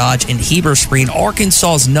River Dodge in Heber Springs,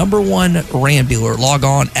 Arkansas's #1 Ram dealer. Log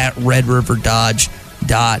on at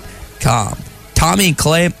redriverdodge.com. Tommy and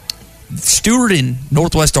Clay, Stewart in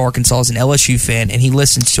Northwest Arkansas is an LSU fan, and he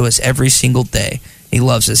listens to us every single day. He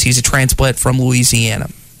loves us. He's a transplant from Louisiana.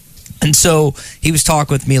 And so he was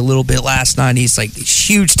talking with me a little bit last night. He's like a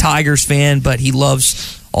huge Tigers fan, but he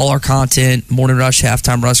loves all our content, Morning Rush,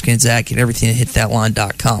 Halftime, Ruskin and Zach, and everything at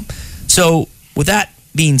hitthatline.com. So with that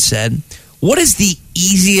being said, what is the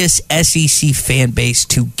easiest SEC fan base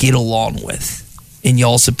to get along with, in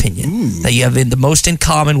y'all's opinion? That you have the most in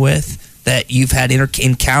common with, that you've had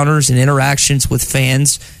encounters and interactions with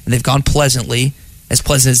fans, and they've gone pleasantly, as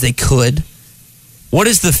pleasant as they could. What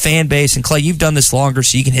is the fan base, and Clay, you've done this longer,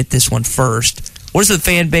 so you can hit this one first. What is the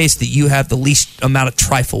fan base that you have the least amount of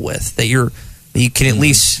trifle with, that you can at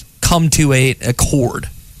least come to a accord,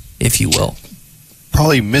 if you will?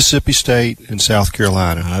 Probably Mississippi State and South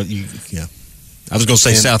Carolina. I was going to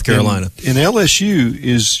say South Carolina. And LSU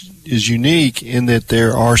is unique in that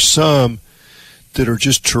there are some that are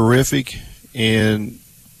just terrific, and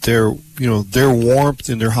their warmth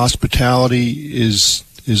and their hospitality is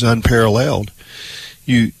unparalleled.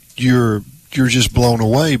 You're just blown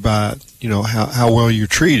away by how well you're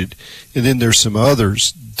treated. And then there's some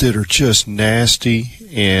others that are just nasty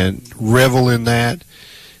and revel in that.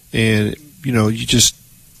 And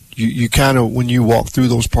you kind of, when you walk through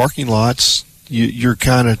those parking lots, you're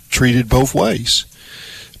kind of treated both ways.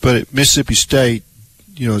 But at Mississippi State,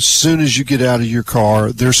 as soon as you get out of your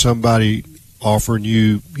car, there's somebody offering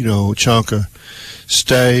you, a chunk of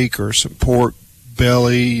steak or some pork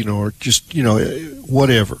belly, or just,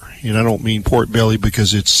 whatever. And I don't mean pork belly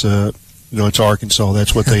because it's, it's Arkansas.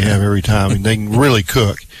 That's what they have every time. And they can really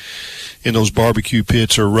cook. And those barbecue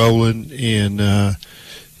pits are rolling, and,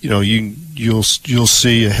 you'll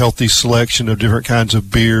see a healthy selection of different kinds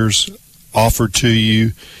of beers offered to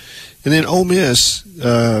you. And then Ole Miss,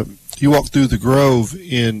 you walk through the Grove,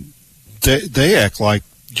 and they act like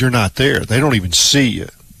you're not there. They don't even see you.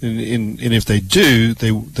 And if they do,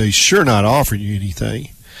 they sure not offer you anything.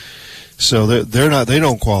 So they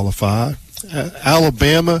don't qualify.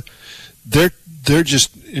 Alabama, they're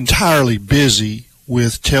just entirely busy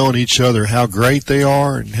with telling each other how great they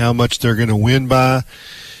are and how much they're going to win by,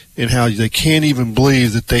 and how they can't even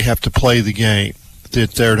believe that they have to play the game,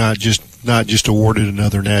 that they're not just awarded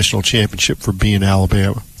another national championship for being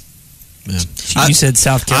Alabama. Yeah. You said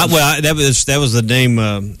South Carolina. That was the name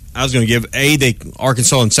I was going to give.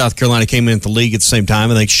 Arkansas and South Carolina came into the league at the same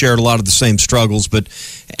time, and they shared a lot of the same struggles, but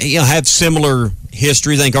have similar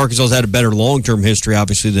history. I think Arkansas has had a better long-term history,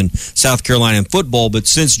 obviously, than South Carolina in football. But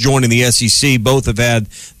since joining the SEC, both have had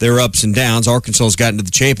their ups and downs. Arkansas has gotten to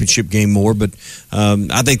the championship game more, but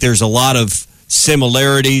I think there's a lot of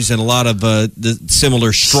similarities and a lot of the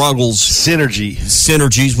similar struggles.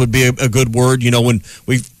 Synergies would be a good word. When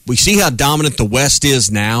we see how dominant the West is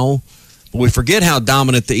now, but we forget how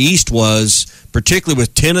dominant the East was, particularly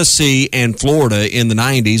with Tennessee and Florida in the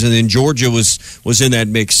 90s, and then Georgia was in that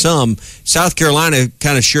mix some. South Carolina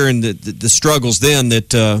kind of sharing the struggles then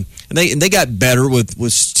that and they got better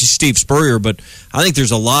with Steve Spurrier, but I think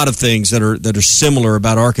there's a lot of things that are similar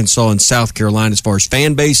about Arkansas and South Carolina as far as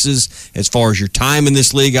fan bases, as far as your time in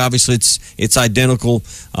this league. Obviously, it's identical.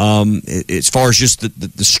 As far as just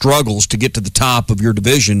the struggles to get to the top of your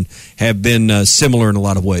division have been similar in a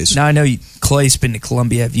lot of ways. Now I know Clay's been to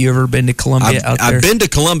Columbia. Have you ever been to Columbia out there? I've been to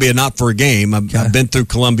Columbia, not for a game. I've been through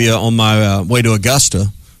Columbia on my way to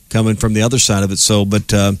Augusta. coming from the other side of it. So, but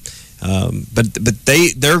they're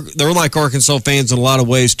like Arkansas fans in a lot of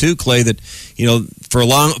ways too, Clay. That for a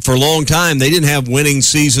long time they didn't have winning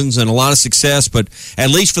seasons and a lot of success, but at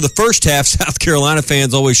least for the first half, South Carolina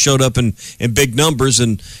fans always showed up in big numbers,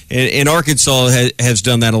 and Arkansas has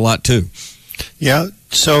done that a lot too. Yeah.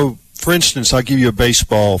 So, for instance, I'll give you a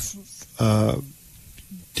baseball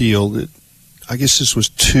deal that I guess this was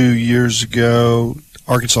 2 years ago.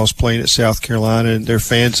 Arkansas was playing at South Carolina, and their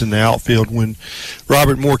fans in the outfield, when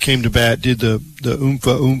Robert Moore came to bat, did the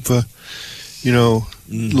oompa oompa,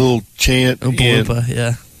 little chant. Oompa oompa,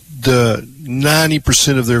 yeah. The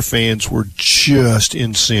 90% of their fans were just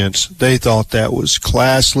incensed. They thought that was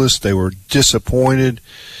classless. They were disappointed.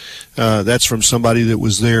 That's from somebody that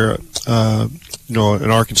was there,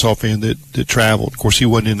 an Arkansas fan that traveled. Of course, he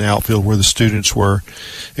wasn't in the outfield where the students were.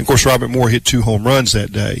 And, of course, Robert Moore hit 2 home runs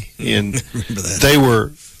that day. And they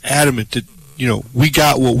were adamant that, we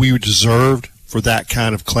got what we deserved for that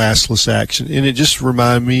kind of classless action. And it just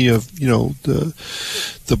reminded me of,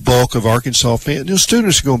 the bulk of Arkansas fans.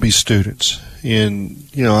 Students are going to be students. And,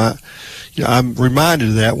 I'm reminded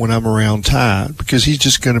of that when I'm around Ty, because he's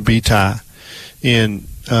just going to be Ty. And,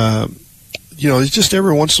 it's just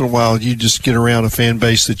every once in a while you just get around a fan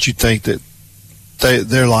base that you think that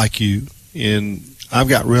they're like you. And I've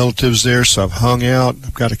got relatives there, so I've hung out.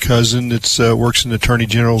 I've got a cousin that works in the Attorney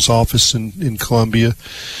General's office in Columbia.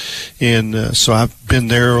 And so I've been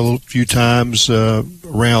there a few times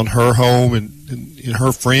around her home and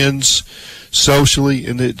her friends socially.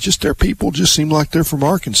 And their people just seem like they're from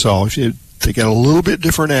Arkansas. They got a little bit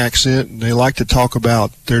different accent, and they like to talk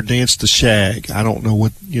about their dance to shag. I don't know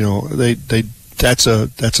what that's a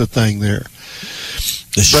thing there.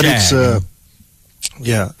 The shag.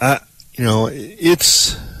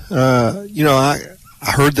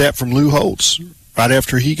 I heard that from Lou Holtz right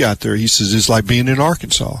after he got there. He says it's like being in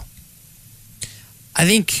Arkansas. I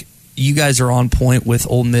think you guys are on point with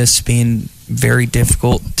Ole Miss being very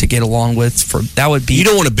difficult to get along with. You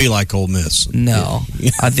don't want to be like Ole Miss. No.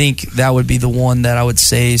 Yeah. I think that would be the one that I would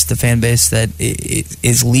say is the fan base that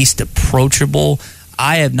is least approachable.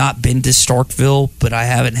 I have not been to Starkville, but I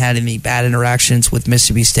haven't had any bad interactions with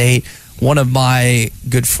Mississippi State. One of my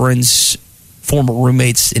good friends, former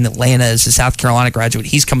roommates in Atlanta, is a South Carolina graduate.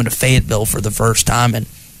 He's coming to Fayetteville for the first time, and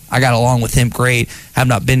I got along with him great. Have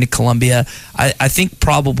not been to Columbia. I think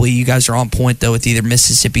probably you guys are on point, though, with either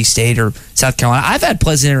Mississippi State or South Carolina. I've had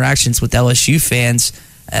pleasant interactions with LSU fans,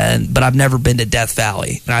 but I've never been to Death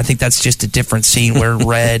Valley. And I think that's just a different scene wearing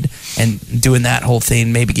red and doing that whole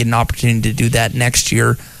thing. Maybe get an opportunity to do that next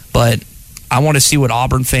year. But I want to see what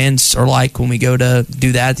Auburn fans are like when we go to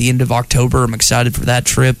do that at the end of October. I'm excited for that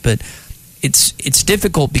trip. But it's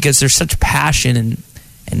difficult because there's such passion and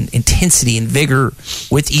intensity and vigor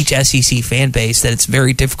with each SEC fan base that it's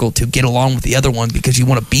very difficult to get along with the other one because you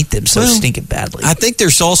want to beat them so stinking badly. I think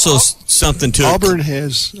there's also something to Auburn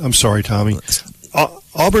has. I'm sorry, Tommy.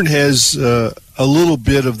 Auburn has a little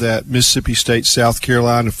bit of that Mississippi State, South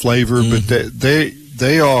Carolina flavor, but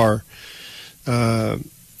they are, they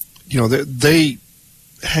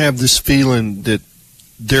have this feeling that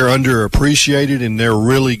they're underappreciated and they're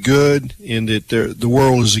really good, and that the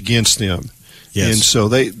world is against them. Yes. And so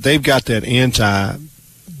they've got that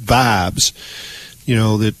anti-vibes,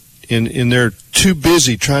 that and they're too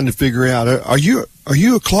busy trying to figure out, are you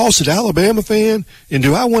a closet Alabama fan? And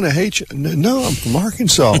do I want to hate you? No, I'm from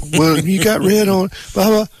Arkansas. Well, you got red on, blah,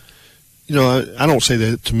 blah. I don't say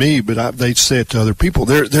that to me, but they say it to other people.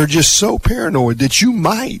 They're just so paranoid that you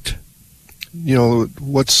might, you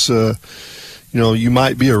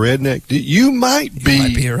might be a redneck. You might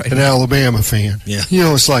be an Alabama fan. Yeah.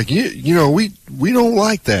 It's like, we don't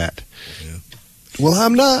like that. Yeah. Well,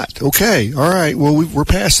 I'm not. Okay. All right. Well, we're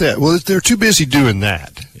past that. Well, they're too busy doing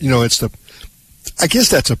that. I guess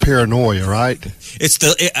that's a paranoia, right? It's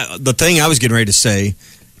the thing I was getting ready to say.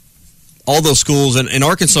 All those schools, and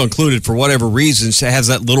Arkansas included, for whatever reasons, has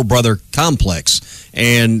that little brother complex.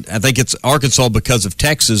 And I think it's Arkansas because of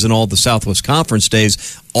Texas and all the Southwest Conference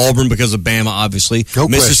days. Auburn because of Bama, obviously. No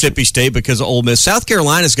Mississippi question. State because of Ole Miss. South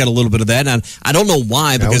Carolina's got a little bit of that. And I don't know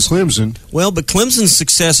why. Because Clemson. Well, but Clemson's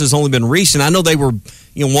success has only been recent. I know they were,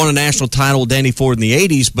 won a national title with Danny Ford in the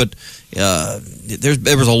 80s, but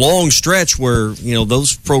there was a long stretch where,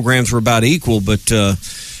 those programs were about equal. But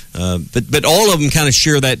all of them kind of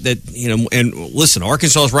share that and listen,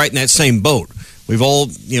 Arkansas is right in that same boat. We've all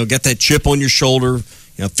got that chip on your shoulder,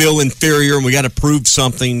 feel inferior, and we got to prove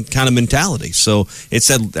something kind of mentality. So it's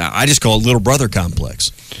that I just call it little brother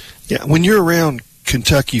complex. Yeah, when you're around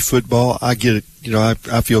Kentucky football, I get it.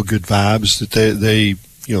 I feel good vibes that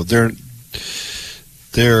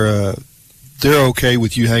they're okay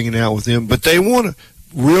with you hanging out with them. But they want to,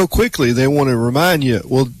 real quickly, they want to remind you,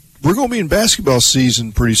 well, we're going to be in basketball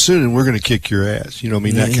season pretty soon, and we're going to kick your ass. You know what I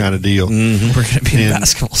mean? That kind of deal. Mm-hmm. We're going to be in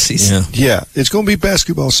basketball season. Yeah, it's going to be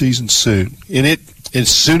basketball season soon. And as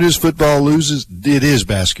soon as football loses, it is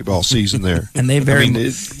basketball season there. And they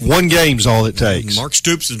one game's all it takes. Mark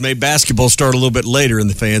Stoops has made basketball start a little bit later in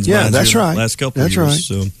the fans' minds. That's right. Last couple of years.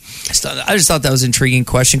 So. I just thought that was an intriguing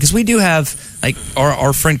question because we do have like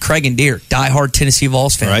our friend Craig and Deer, diehard Tennessee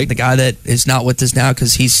Vols fan, right. The guy that is not with us now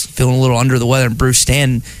because he's feeling a little under the weather, and Bruce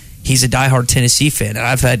Stanton. He's a diehard Tennessee fan, and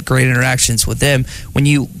I've had great interactions with them. When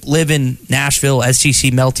you live in Nashville,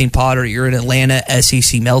 SEC melting pot, or you're in Atlanta,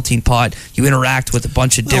 SEC melting pot, you interact with a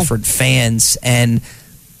bunch of different fans, and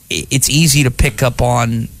it's easy to pick up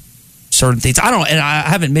on certain things. And I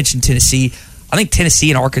haven't mentioned Tennessee. I think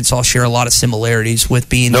Tennessee and Arkansas share a lot of similarities with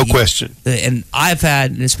being no question. And I've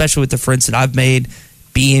had, and especially with the friends that I've made,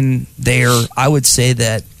 being there, I would say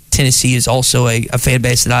that Tennessee is also a fan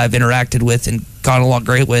base that I've interacted with and gone along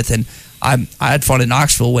great with, and I had fun in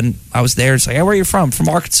Knoxville when I was there. It's like, hey, where are you from? From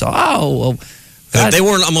Arkansas. Oh, well, they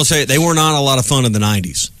weren't. I'm gonna say they were not a lot of fun in the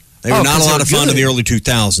 '90s. They were not a lot of fun in the early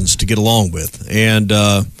 2000s to get along with. And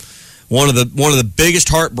one of the biggest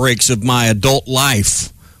heartbreaks of my adult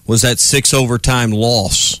life was that 6 overtime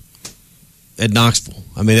loss at Knoxville.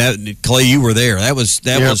 I mean, Clay, you were there. That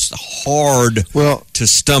was hard to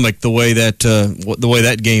stomach the way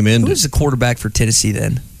that game ended. Who was the quarterback for Tennessee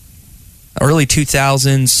then? Early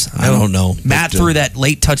 2000s. I don't know. Matt threw that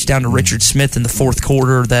late touchdown to Richard Smith in the fourth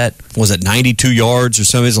quarter. That was it, 92 yards or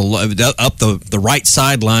something. Up the right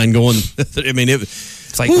sideline going. I mean,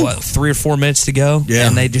 it's like what, 3 or 4 minutes to go,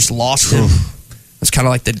 and they just lost him. It was kind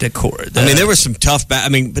of like the decor. I mean, there was some tough.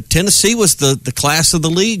 But Tennessee was the class of the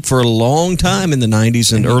league for a long time in the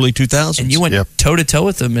 90s and early 2000s. And you went toe to toe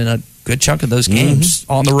with them in a good chunk of those games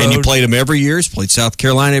on the road. And you played them every year. Played South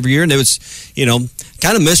Carolina every year, and it was,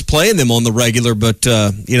 kind of miss playing them on the regular. But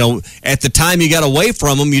at the time you got away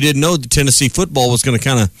from them, you didn't know that Tennessee football was going to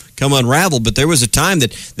kind of come unraveled. But there was a time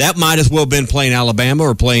that might as well have been playing Alabama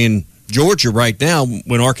or playing Georgia right now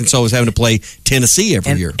when Arkansas was having to play Tennessee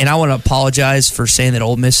every year. And I want to apologize for saying that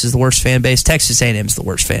Ole Miss is the worst fan base. Texas A&M is the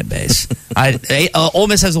worst fan base. Ole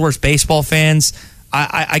Miss has the worst baseball fans.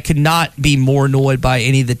 I could not be more annoyed by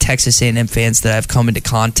any of the Texas A&M fans that I've come into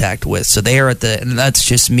contact with. So they are and that's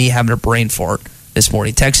just me having a brain fart this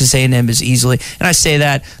morning. Texas A&M is easily, and I say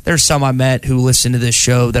that, there's some I met who listen to this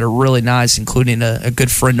show that are really nice, including a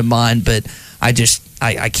good friend of mine, but I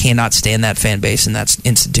cannot stand that fan base and that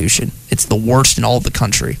institution. It's the worst in all of the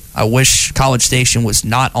country. I wish College Station was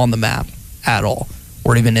not on the map at all,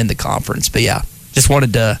 or even in the conference. But yeah, just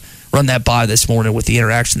wanted to run that by this morning with the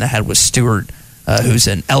interaction that I had with Stuart, who's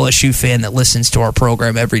an LSU fan that listens to our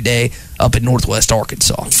program every day up in Northwest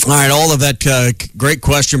Arkansas. All right, all of that great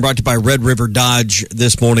question brought to you by Red River Dodge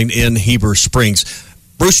this morning in Heber Springs.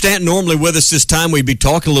 Bruce Stanton normally with us this time. We'd be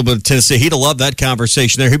talking a little bit of Tennessee. He'd have loved that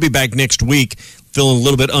conversation there. He'll be back next week. Feeling a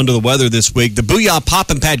little bit under the weather this week. The Booyah Pop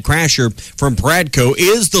and Pad Crasher from Bradco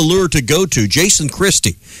is the lure to go to. Jason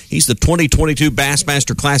Christie, he's the 2022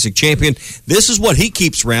 Bassmaster Classic champion. This is what he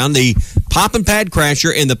keeps around, the Pop and Pad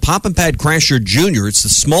Crasher and the Pop and Pad Crasher Junior. It's the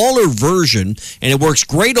smaller version, and it works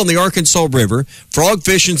great on the Arkansas River. Frog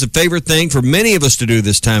fishing's a favorite thing for many of us to do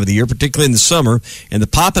this time of the year, particularly in the summer, and the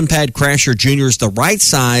Pop and Pad Crasher Junior is the right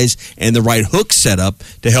size and the right hook setup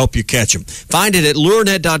to help you catch them. Find it at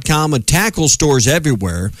lurenet.com and tackle stores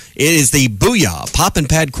everywhere. It is the Booyah Pop and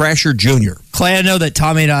Pad Crasher Junior. Clay, I know that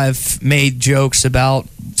Tommy and I have made jokes about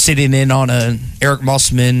sitting in on a Eric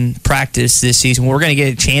Musselman practice this season. We're going to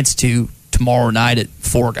get a chance to tomorrow night at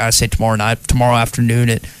 4. I say tomorrow night, tomorrow afternoon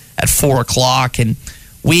at 4 o'clock. And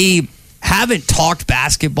we haven't talked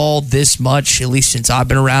basketball this much, at least since I've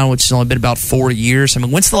been around, which has only been about 4 years. I mean,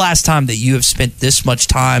 when's the last time that you have spent this much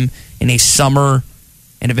time in a summer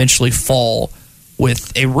and eventually fall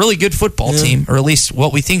with a really good football team, or at least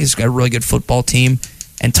what we think is a really good football team,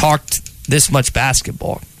 and talked this much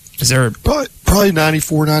basketball? Is there probably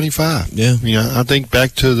 94, 95? Yeah. I think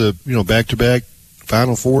back to the back-to-back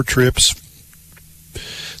Final Four trips,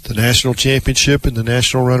 the national championship and the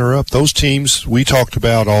national runner-up. Those teams we talked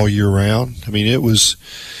about all year round. I mean,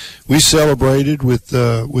 we celebrated with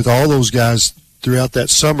all those guys throughout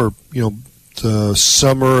that summer. The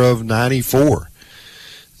summer of '94.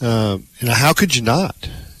 And how could you not?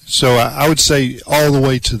 So I would say all the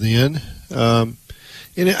way to the end.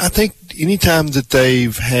 And I think anytime that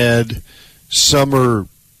they've had summer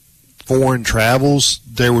foreign travels,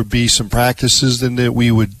 there would be some practices, and that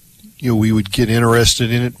we would get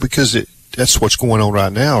interested in it, because that's what's going on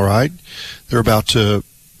right now, right? They're about to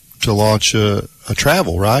launch a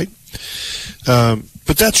travel, right?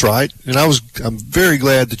 But that's right, and I'm very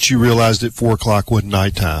glad that you realized that 4:00 wasn't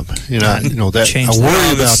nighttime. And I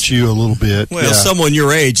worry about you a little bit. Well, someone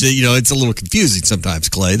your age, it's a little confusing sometimes,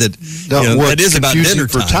 Clay. That is about dinner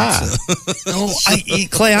for time.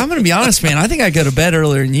 Clay, I'm going to be honest, man. I think I go to bed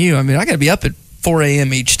earlier than you. I mean, I got to be up at 4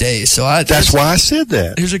 a.m. each day. So that's why I said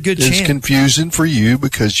that. There's a good chance. It's confusing for you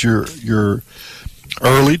because you're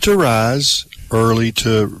early to rise, early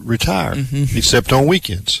to retire, except on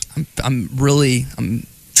weekends. I'm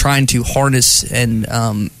trying to harness and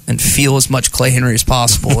feel as much Clay Henry as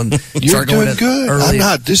possible, and you're doing good. Early. I'm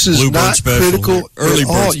not. This is Blue not critical. Early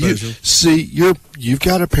bird special. You've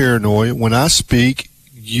got a paranoia. When I speak,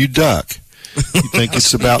 you duck. You think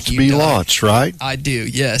it's about to be launched, right? I do.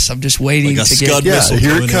 Yes, I'm just waiting to get. Yeah,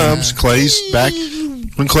 here it comes. Clay's back.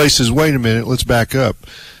 When Clay says, "Wait a minute, let's back up,"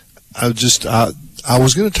 I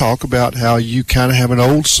was going to talk about how you kind of have an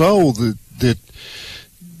old soul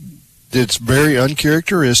that's very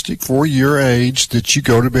uncharacteristic for your age, that you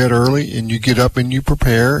go to bed early and you get up and you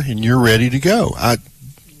prepare and you're ready to go.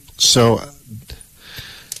 So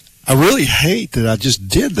I really hate that I just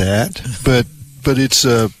did that, but it's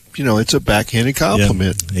it's a backhanded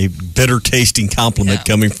compliment. Yeah, a bitter tasting compliment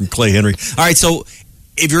coming from Clay Henry. All right, so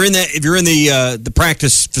if you're in the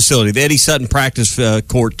practice facility, the Eddie Sutton practice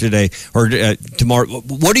court today or tomorrow,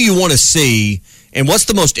 what do you want to see, and what's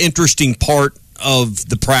the most interesting part of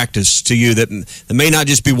the practice to you that may not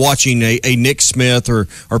just be watching a Nick Smith or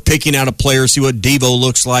picking out a player, see what Devo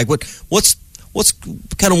looks like? What's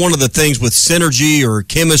kind of one of the things with synergy or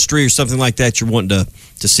chemistry or something like that you're wanting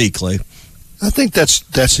to see, Clay? I think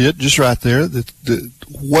that's it, just right there.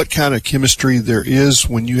 What kind of chemistry there is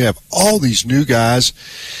when you have all these new guys,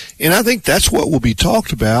 and I think that's what will be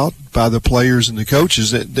talked about by the players and the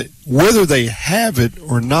coaches. That whether they have it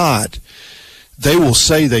or not, they will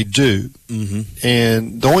say they do.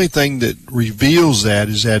 And the only thing that reveals that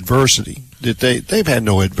is adversity. That they've had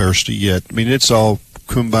no adversity yet. I mean, it's all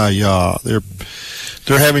kumbaya.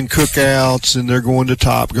 They're having cookouts and they're going to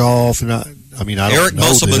Topgolf, and I don't Eric know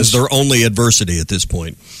Musselman's their only adversity at this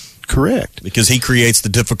point. Correct. Because he creates the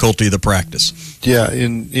difficulty of the practice. Yeah,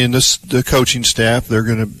 in the coaching staff, they're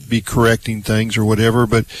going to be correcting things or whatever,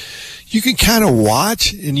 but you can kind of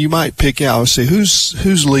watch and you might pick out, say,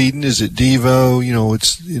 who's leading? Is it Devo?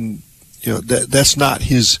 That's not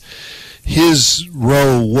his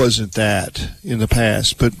role wasn't that in the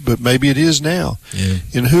past, but maybe it is now. Yeah.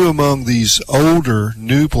 And who among these older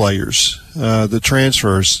new players, the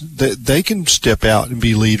transfers, they can step out and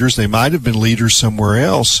be leaders. They might have been leaders somewhere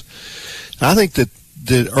else. And I think that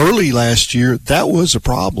early last year that was a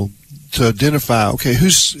problem to identify. Okay,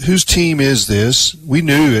 whose team is this? We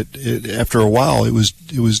knew it after a while. It was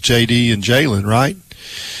JD and Jalen, right?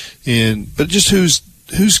 But just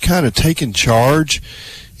who's kind of taking charge.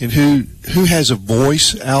 And who has a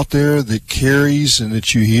voice out there that carries and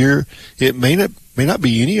that you hear? It may not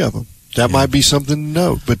be any of them. That might be something to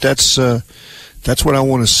note. But that's what I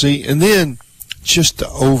want to see. And then just the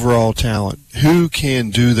overall talent. Who can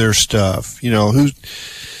do their stuff?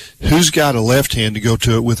 Who's got a left hand to go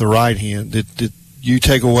to it with a right hand? That you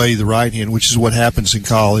take away the right hand, which is what happens in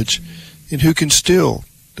college, and who can still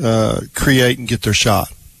create and get their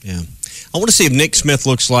shot. Yeah. I want to see if Nick Smith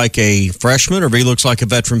looks like a freshman or if he looks like a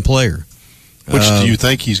veteran player. Which do you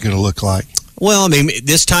think he's going to look like? Well, I mean,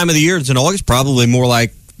 this time of the year, it's in August, probably more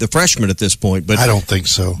like the freshman at this point. But I don't think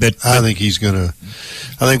so. I think he's going to.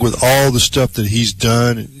 I think with all the stuff that he's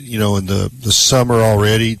done, in the summer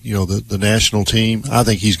already, the national team, I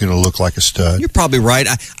think he's going to look like a stud. You're probably right.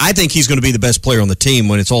 I think he's going to be the best player on the team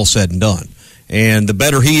when it's all said and done. And the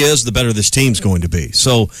better he is, the better this team's going to be.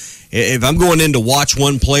 So if I'm going in to watch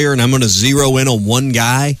one player and I'm going to zero in on one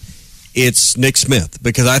guy, it's Nick Smith,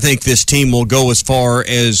 because I think this team will go as far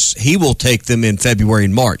as he will take them in February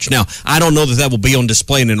and March. Now, I don't know that will be on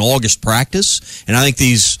display in an August practice, and I think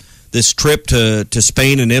this trip to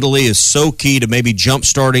Spain and Italy is so key to maybe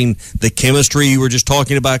jump-starting the chemistry you were just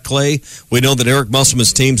talking about, Clay. We know that Eric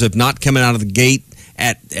Musselman's teams have not come out of the gate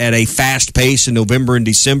at a fast pace in November and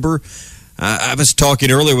December. I was talking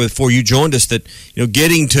earlier before you joined us that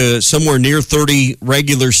getting to somewhere near 30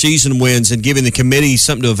 regular season wins and giving the committee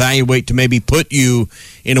something to evaluate to maybe put you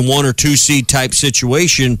in a 1 or 2 seed type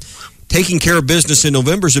situation, taking care of business in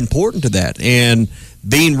November is important to that, and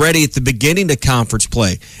being ready at the beginning of conference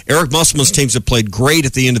play. Eric Musselman's teams have played great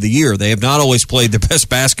at the end of the year. They have not always played their best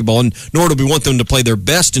basketball, and nor do we want them to play their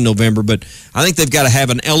best in November, but I think they've got to have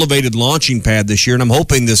an elevated launching pad this year, and I'm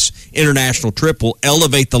hoping this international trip will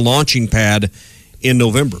elevate the launching pad in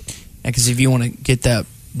November. Because if you want to get that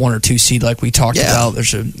 1 or 2 seed like we talked about.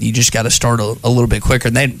 You just got to start a little bit quicker.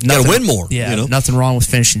 And they got to win more. Yeah, nothing wrong with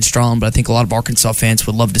finishing strong, but I think a lot of Arkansas fans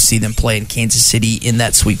would love to see them play in Kansas City in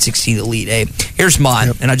that Sweet 16 Elite Eight. Here's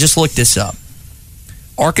mine, and I just looked this up.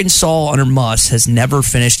 Arkansas under Muss has never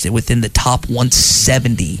finished within the top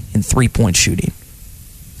 170 in three-point shooting.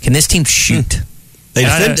 Can this team shoot? They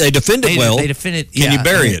defend it well. They defend it. Can you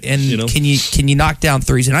bury it? And can you knock down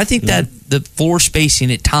threes? And I think that the floor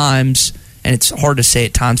spacing at times, and it's hard to say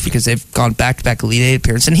at times because they've gone back-to-back Elite Eight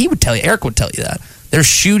appearances, and Eric would tell you that. Their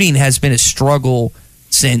shooting has been a struggle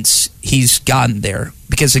since he's gotten there.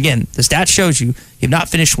 Because, again, the stat shows you have not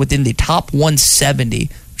finished within the top 170.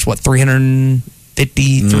 There's,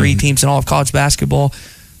 353 teams in all of college basketball.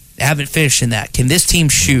 They haven't finished in that. Can this team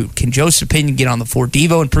shoot? Can Joseph Pinion get on the floor?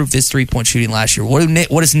 Devo improved his three-point shooting last year. What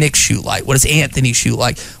does Nick shoot like? What does Anthony shoot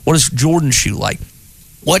like? What does Jordan shoot like?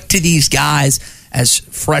 What do these guys as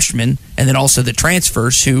freshmen, and then also the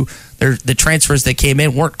transfers the transfers that came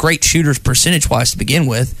in weren't great shooters percentage-wise to begin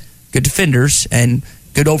with, good defenders and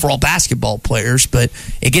good overall basketball players, but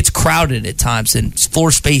it gets crowded at times, and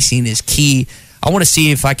floor spacing is key. I want to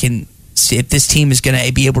see if this team is going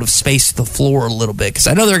to be able to space the floor a little bit, because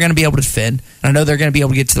I know they're going to be able to defend, and I know they're going to be able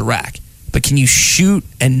to get to the rack. But can you shoot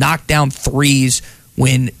and knock down threes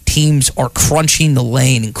when teams are crunching the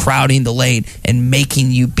lane and crowding the lane and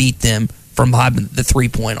making you beat them from behind the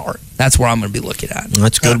three-point arc? That's where I'm going to be looking at.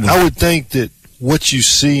 That's a good one. I would think that what you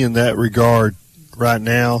see in that regard right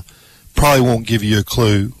now probably won't give you a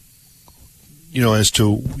clue, as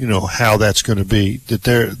to how that's going to be.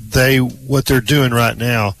 That what they're doing right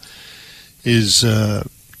now is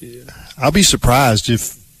I'll be surprised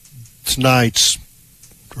if tonight's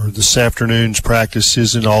or this afternoon's practice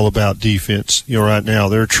isn't all about defense. Right now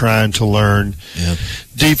they're trying to learn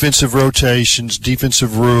defensive rotations,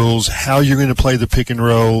 defensive rules, how you're going to play the pick and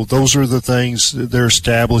roll. Those are the things that they're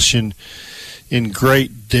establishing in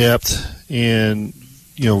great depth and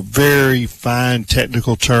very fine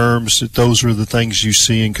technical terms. That those are the things you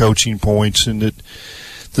see in coaching points, and that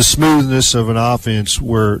the smoothness of an offense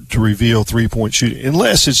were to reveal three-point shooting,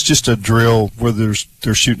 unless it's just a drill where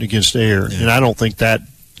they're shooting against air. And I don't think that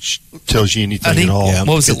tells you anything at all.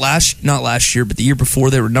 What was it not last year, but the year before,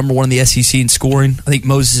 they were number one in the SEC in scoring. I think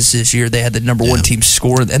Moses this year, they had the number one team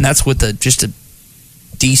scoring, and that's with just a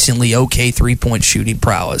decently okay three-point shooting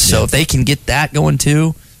prowess. So if they can get that going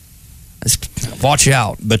too, watch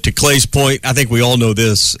out. But to Clay's point, I think we all know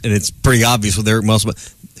this, and it's pretty obvious with Eric Musselman.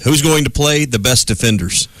 Who's going to play? The best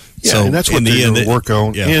defenders. Yeah, so and that's what they're going to work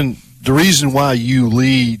on. Yeah. And the reason why you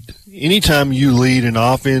lead, anytime you lead an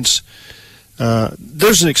offense,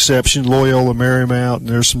 there's an exception, Loyola Marymount, and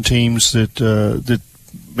there's some teams that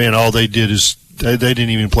all they did is they didn't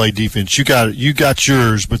even play defense. You got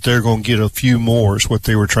yours, but they're going to get a few more is what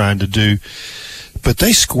they were trying to do. But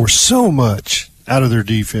they score so much out of their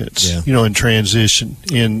defense, in transition,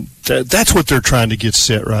 and that's what they're trying to get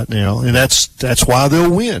set right now, and that's why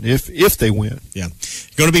they'll win if they win. Yeah,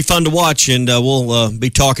 going to be fun to watch, and we'll be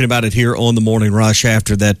talking about it here on the Morning Rush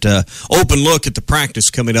after that open look at the practice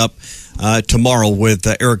coming up tomorrow with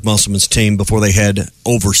Eric Musselman's team before they head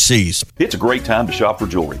overseas. It's a great time to shop for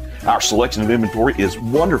jewelry. Our selection of inventory is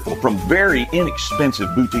wonderful, from very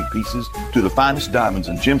inexpensive boutique pieces to the finest diamonds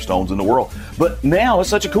and gemstones in the world. But now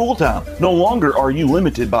it's such a cool time. No longer are you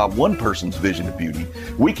limited by one person's vision of beauty.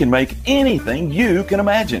 We can make anything you can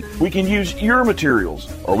imagine. We can use your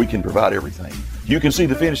materials, or we can provide everything. You can see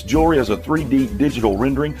the finished jewelry as a 3D digital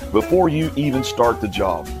rendering before you even start the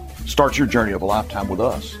job. Start your journey of a lifetime with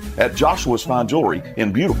us at Joshua's Fine Jewelry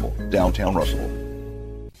in beautiful downtown Russellville.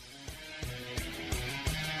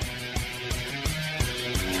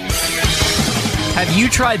 Have you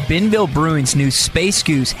tried Benville Brewing's new Space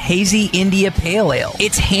Goose Hazy India Pale Ale?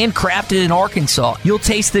 It's handcrafted in Arkansas. You'll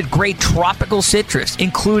taste the great tropical citrus,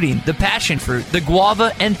 including the passion fruit, the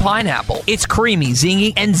guava, and pineapple. It's creamy,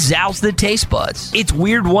 zingy, and zounds the taste buds. It's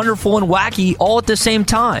weird, wonderful, and wacky all at the same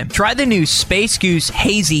time. Try the new Space Goose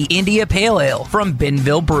Hazy India Pale Ale from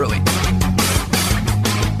Benville Brewing.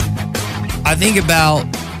 I think about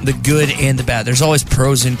the good and the bad. There's always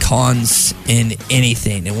pros and cons in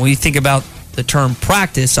anything. And when you think about the term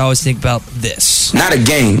practice, I always think about this. Not a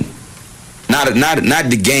game. Not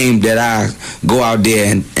the game that I go out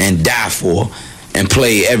there and die for and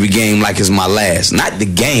play every game like it's my last. Not the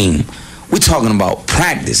game. We're talking about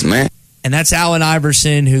practice, man. And that's Allen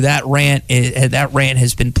Iverson, who that rant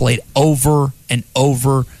has been played over and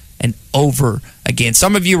over and over again.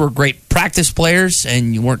 Some of you were great practice players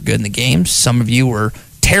and you weren't good in the games. Some of you were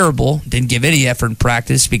terrible, didn't give any effort in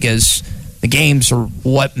practice because the games are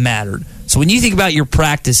what mattered. So when you think about your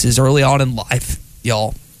practices early on in life,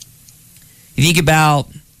 y'all, you think about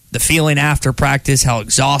the feeling after practice, how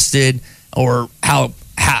exhausted or how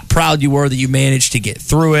proud you were that you managed to get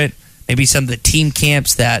through it. Maybe some of the team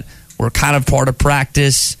camps that were kind of part of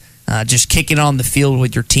practice, just kicking on the field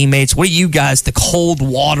with your teammates. What do you guys, the cold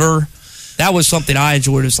water, that was something I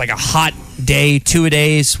enjoyed. It was like a hot day,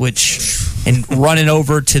 2-a-days, and running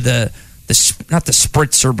over to the not the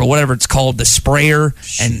spritzer, but whatever it's called, the sprayer,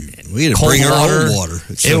 and we had to cold bring our water. own water.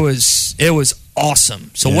 It was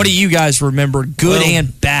awesome. So what do you guys remember, good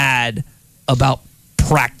and bad, about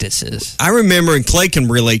practices? I remember, and Clay can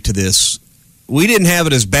relate to this, we didn't have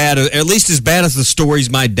it as bad, at least as bad as the stories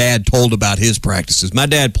my dad told about his practices. My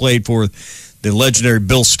dad played for the legendary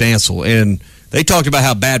Bill Stansel, and they talked about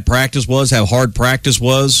how bad practice was, how hard practice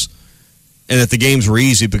was, and that the games were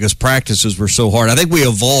easy because practices were so hard. I think we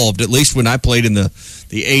evolved, at least when I played in the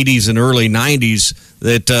 80s and early 90s,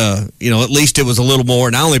 that, at least it was a little more.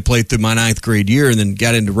 And I only played through my 9th grade year and then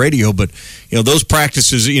got into radio. But, those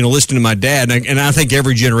practices, listening to my dad, and I think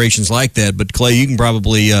every generation's like that. But, Clay, you can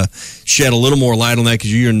probably shed a little more light on that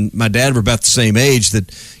because you and my dad were about the same age. That,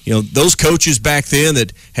 those coaches back then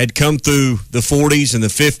that had come through the 40s and the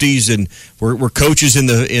 50s and were coaches in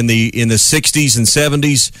the 60s and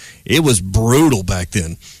 70s, it was brutal back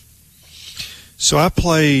then. So I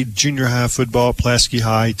played junior high football at Pulaski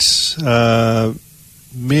Heights,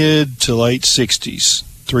 mid to late 60s,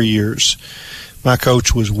 3 years. My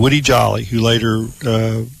coach was Woody Jolly, who later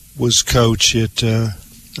was coach at,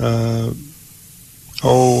 I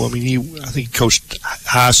think he coached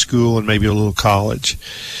high school and maybe a little college.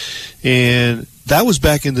 And that was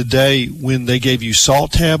back in the day when they gave you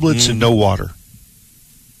salt tablets and no water.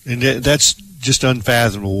 And that's just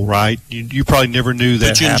unfathomable, right? You probably never knew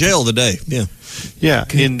that. Put you in jail today, yeah. Yeah,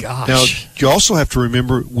 now you also have to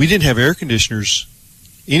remember we didn't have air conditioners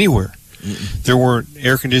anywhere. Mm-mm. There weren't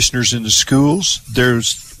air conditioners in the schools.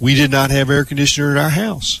 We did not have air conditioner in our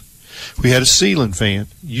house. We had a ceiling fan.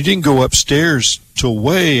 You didn't go upstairs till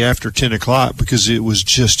way after 10 o'clock because it was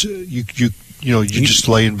just you just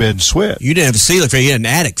lay in bed and sweat. You didn't have a ceiling fan. You had an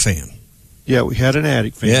attic fan. Yeah, we had an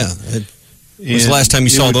attic fan. Yeah. When was the last time you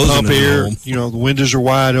saw those in air, home? The windows are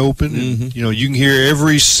wide open. Mm-hmm. And, you can hear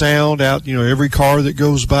every sound out. Every car that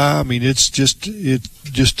goes by. I mean, it's just a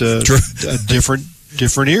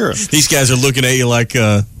different era. These guys are looking at you like,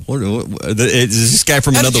 is this guy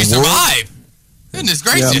from another world? Survive? Goodness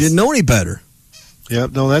gracious! Yeah. You didn't know any better. Yeah,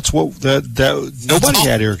 no, that's what nobody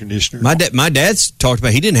had air conditioners. My dad's talked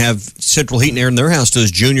about he didn't have central heat and air in their house till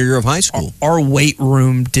his junior year of high school. Our weight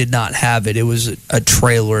room did not have it. It was a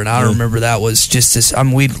trailer, and I remember that was just this.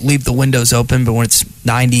 We'd leave the windows open, but when it's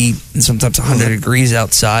 90 and sometimes 100 degrees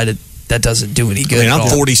outside, that doesn't do any good. I'm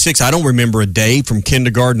 46. I don't remember a day from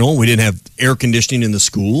kindergarten on we didn't have air conditioning in the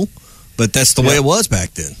school, but that's the way it was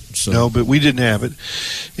back then. So. No, but we didn't have it,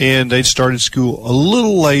 and they started school a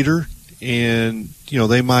little later. And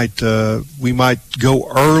we might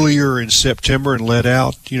go earlier in September and let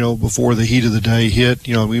out before the heat of the day hit.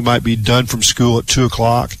 We might be done from school at 2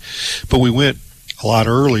 o'clock, but we went a lot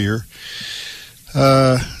earlier.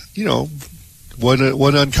 Wasn't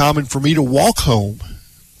uncommon for me to walk home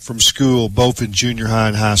from school, both in junior high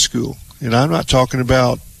and high school, and I'm not talking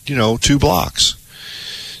about 2 blocks.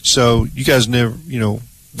 So you guys never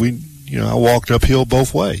I walked uphill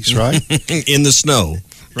both ways, right? In the snow.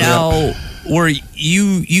 Now,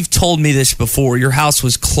 you've told me this before. Your house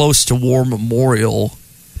was close to War Memorial,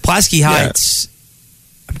 Pulaski Heights.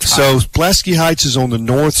 So Pulaski Heights is on the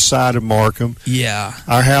north side of Markham. Yeah,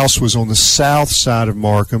 our house was on the south side of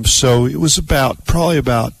Markham, so it was probably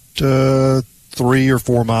about 3 or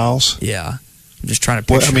 4 miles. Yeah, I'm just trying to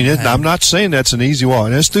picture. I'm not saying that's an easy walk.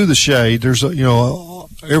 And it's through the shade. There's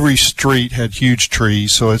every street had huge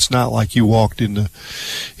trees, so it's not like you walked in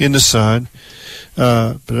the sun.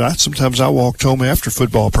 But sometimes I walked home after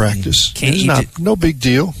football practice. No big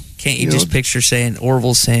deal. Can't you just picture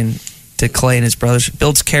Orville saying to Clay and his brothers,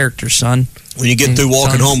 "Builds character, son." When you get through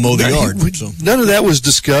walking home, mow the yard. None of that was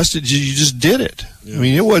discussed. You just did it. Yeah.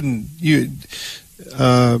 It wasn't you.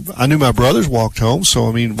 I knew my brothers walked home,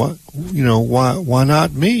 so why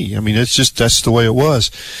not me? That's the way it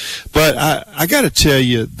was. But I got to tell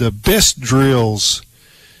you, the best drills.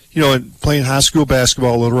 And playing high school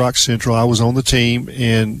basketball at Little Rock Central, I was on the team,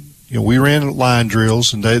 and we ran line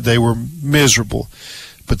drills, and they were miserable.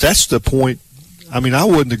 But that's the point. I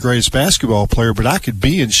wasn't the greatest basketball player, but I could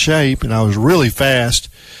be in shape, and I was really fast.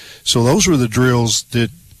 So those were the drills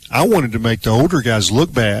that I wanted to make the older guys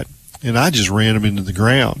look bad, and I just ran them into the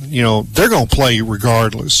ground. They're going to play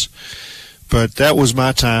regardless. But that was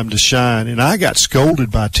my time to shine, and I got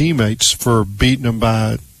scolded by teammates for beating them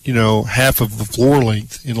by half of the floor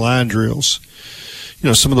length in line drills.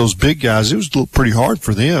 some of those big guys, it was pretty hard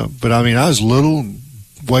for them. But, I mean, I was little and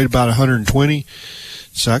weighed about 120,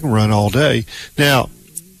 so I can run all day. Now,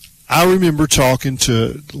 I remember talking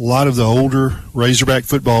to a lot of the older Razorback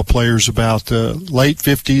football players about the late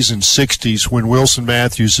 50s and 60s when Wilson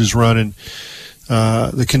Matthews is running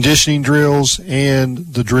the conditioning drills and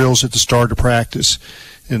the drills at the start of practice.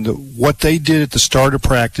 And what they did at the start of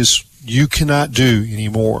practice, you cannot do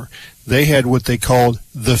anymore. They had what they called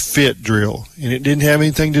the fit drill, and it didn't have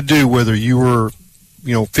anything to do whether you were,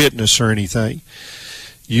 fitness or anything.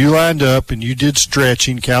 You lined up and you did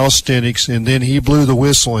stretching, calisthenics, and then he blew the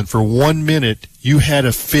whistle, and for 1 minute you had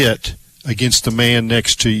a fit against the man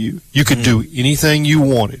next to you. You could do anything you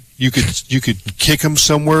wanted. You could kick him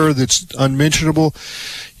somewhere that's unmentionable.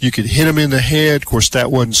 You could hit him in the head. Of course,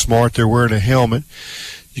 that wasn't smart. They're wearing a helmet.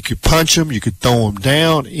 You could punch him. You could throw him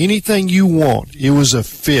down. Anything you want. It was a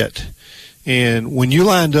fit. And when you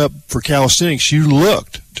lined up for calisthenics, you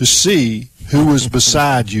looked to see who was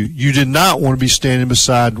beside you. You did not want to be standing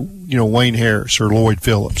beside, Wayne Harris or Lloyd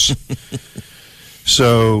Phillips.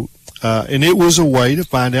 So, and it was a way to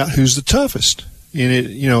find out who's the toughest. And it,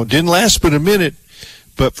 didn't last but a minute,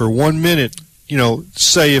 but for 1 minute,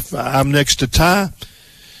 say if I'm next to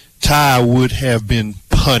Ty would have been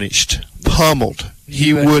punished, pummeled.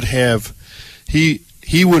 He would have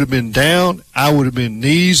been down. I would have been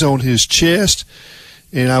knees on his chest,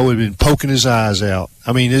 and I would have been poking his eyes out.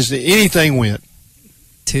 I mean, anything went.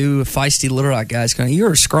 Two feisty Little Rock guys going,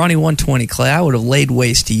 you're a scrawny 120, Clay. I would have laid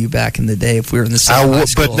waste to you back in the day if we were in the same high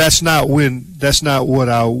school. But that's not what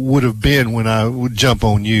I would have been when I would jump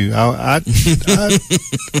on you. I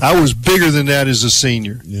was bigger than that as a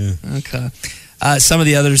senior. Yeah. Okay. Some of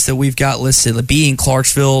the others that we've got listed, being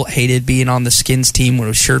Clarksville, hated being on the Skins team when it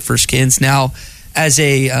was Shirt for Skins. Now, as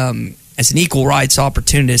an equal rights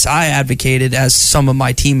opportunist, I advocated, as some of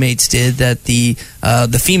my teammates did, that the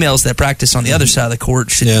females that practice on the other side of the court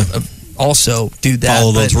should also do that.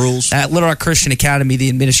 Follow those rules. At Little Rock Christian Academy, the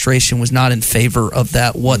administration was not in favor of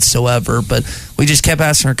that whatsoever. But we just kept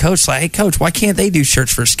asking our coach, like, "Hey, coach, why can't they do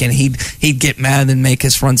Shirts for Skin?" He'd get mad and make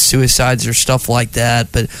us run suicides or stuff like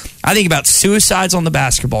that. But I think about suicides on the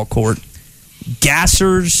basketball court,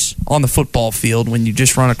 gassers on the football field when you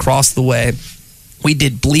just run across the way. We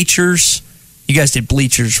did bleachers. You guys did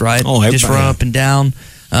bleachers, right? Oh, just run up and down.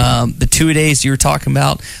 The 2-a-days you were talking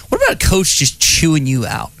about. What about a coach just chewing you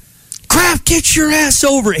out? Kraft, get your ass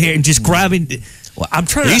over here, and just grabbing. Well, I'm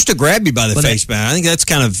trying. They used to grab you by the face, man. I think that's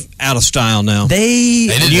kind of out of style now. They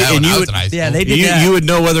did that when I was in high school. Yeah, they did that. You would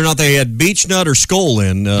know whether or not they had beech nut or skull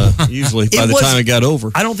in, usually, by the time it got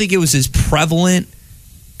over. I don't think it was as prevalent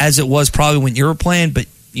as it was probably when you were playing, but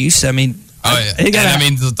like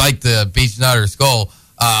the beech nut or skull,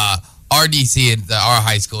 RDC at our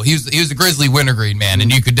high school, he was a grizzly wintergreen, man,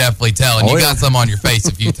 and you could definitely tell, and got some on your face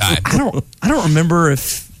a few times. I don't remember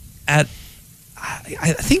if I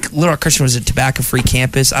think Little Rock Christian was a tobacco-free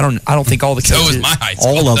campus. I don't think all the coaches. So was my high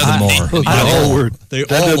school. All of them are. That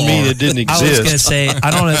doesn't mean it didn't exist. I was going to say, I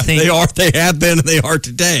don't think they have been and they are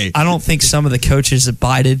today. I don't think some of the coaches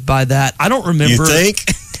abided by that. I don't remember. You think?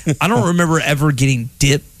 I don't remember ever getting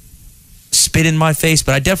spit in my face,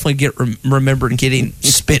 but I definitely remember getting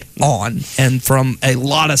spit on and from a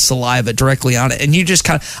lot of saliva directly on it. And you just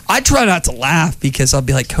I try not to laugh because I'll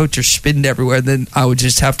be like, coach, you're spitting everywhere. Then I would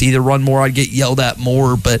just have to either run more, I'd get yelled at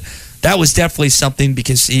more. But that was definitely something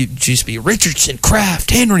because it'd just be Richardson,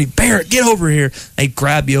 Kraft, Henry, Barrett, get over here. They'd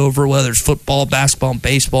grab you over, whether it's football, basketball, and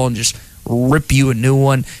baseball, and just rip you a new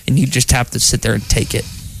one. And you just have to sit there and take it.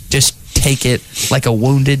 Just take it like a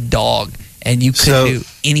wounded dog. And you couldn't do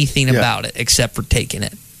anything about it except for taking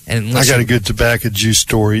it. And I got a good tobacco juice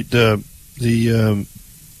story. Really,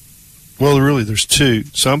 there's two.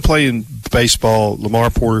 So I'm playing baseball, Lamar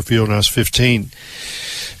Porterfield, when I was 15.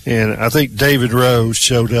 And I think David Rose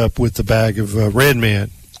showed up with the bag of Red Man.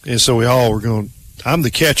 And so we all were going, I'm the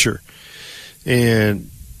catcher. And,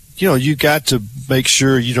 you got to make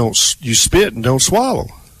sure you spit and don't swallow.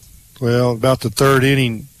 Well, about the third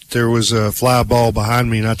inning, there was a fly ball behind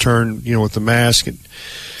me, and I turned, with the mask, and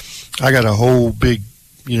I got a whole big,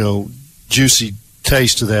 juicy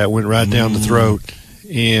taste of that, went right down the throat.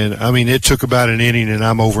 And, I mean, it took about an inning, and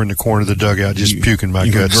I'm over in the corner of the dugout just puking my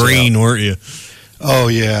guts out. You were green, weren't you? Oh,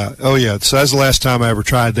 yeah. So that's the last time I ever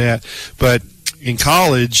tried that. But in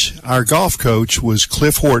college, our golf coach was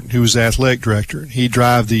Cliff Horton, who was the athletic director. He'd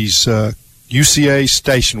drive these UCA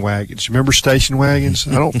station wagons. Remember station wagons?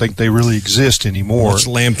 I don't think they really exist anymore. It's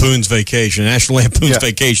Lampoon's Vacation, National Lampoon's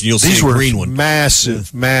Vacation. You'll see a green one.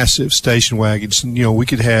 Massive station wagons. And, we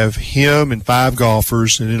could have him and 5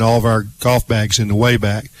 golfers and then all of our golf bags in the way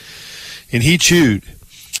back. And he chewed.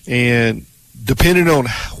 And depending on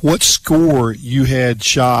what score you had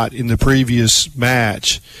shot in the previous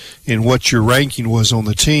match and what your ranking was on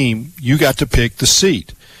the team, you got to pick the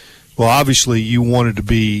seat. Well, obviously, you wanted to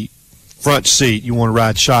be front seat. You want to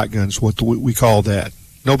ride shotguns, what we call that.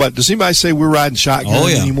 Nobody does anybody say we're riding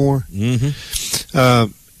shotguns anymore?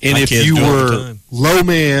 Mm-hmm. And if you were low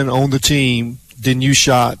man on the team, then you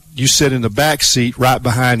sat in the back seat right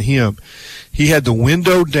behind him. He had the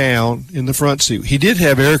window down in the front seat. He did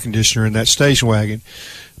have air conditioner in that station wagon,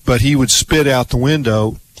 but he would spit out the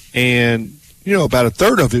window, and about a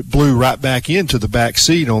third of it blew right back into the back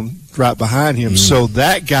seat right behind him. So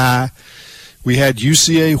that guy, we had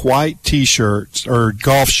UCA white T-shirts or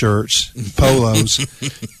golf shirts, polos.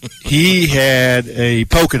 He had a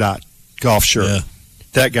polka dot golf shirt. Yeah.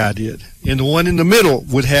 That guy did. And the one in the middle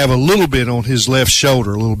would have a little bit on his left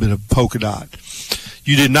shoulder, a little bit of polka dot.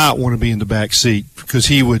 You did not want to be in the back seat because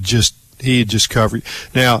he had just cover you.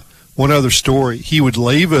 Now, one other story, he would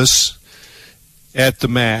leave us at the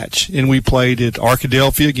match, and we played at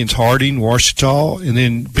Arkadelphia against Harding, Ouachita, and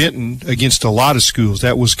then Benton against a lot of schools.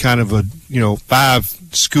 That was kind of 5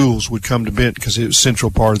 schools would come to Benton because it was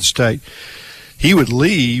central part of the state. He would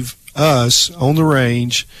leave us on the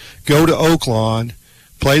range, go to Oaklawn,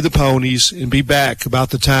 play the ponies, and be back about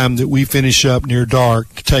the time that we finish up near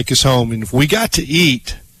dark to take us home. And if we got to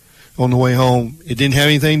eat on the way home, it didn't have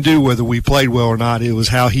anything to do whether we played well or not. It was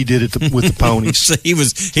how he did it with the ponies. So he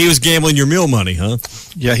was gambling your meal money, huh?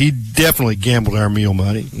 Yeah, he definitely gambled our meal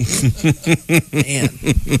money. Man,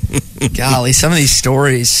 golly, some of these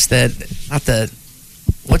stories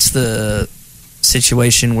what's the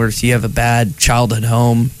situation where if you have a bad child at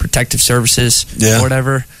home, protective services or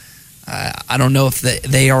whatever, I don't know if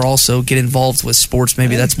they are also get involved with sports.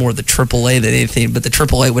 Maybe that's more the AAA than anything, but the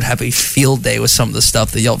AAA would have a field day with some of the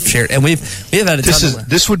stuff that y'all have shared. And we've had a ton of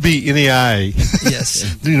this would be NAIA. Yes.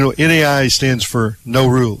 NAIA stands for no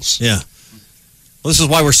rules. Yeah. Well, this is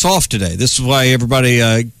why we're soft today. This is why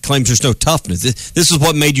everybody claims there's no toughness. This is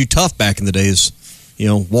what made you tough back in the days,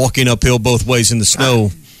 walking uphill both ways in the snow.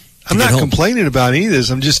 I'm not complaining about any of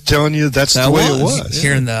this. I'm just telling you that's the way it was.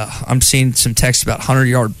 Here I'm seeing some text about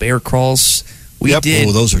 100-yard bear crawls. We did.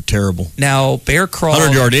 Oh, those are terrible. Now, bear crawl.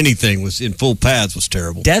 100-yard anything was in full pads was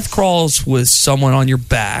terrible. Death crawls was someone on your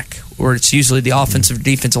back, or it's usually the offensive or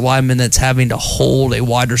defensive lineman that's having to hold a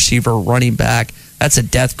wide receiver running back. That's a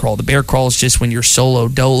death crawl. The bear crawl is just when you're solo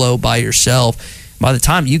dolo by yourself. By the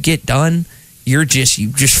time you get done, you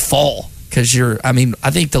just fall because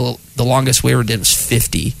I think the longest we ever did was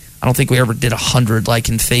 50. I don't think we ever did 100 like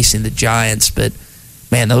in facing the Giants, but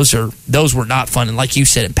man, those were not fun. And like you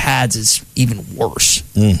said, in pads is even worse.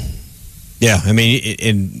 Yeah, I mean,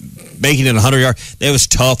 in making it 100-yard, that was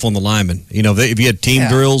tough on the linemen. If you had team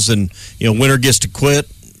drills and winner gets to quit,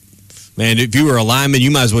 man, if you were a lineman,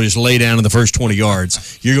 you might as well just lay down in the first 20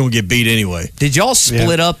 yards. You're going to get beat anyway. Did y'all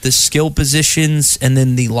split up the skill positions and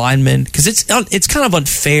then the linemen? Because it's kind of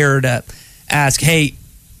unfair to ask, hey,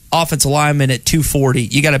 offensive lineman at 240,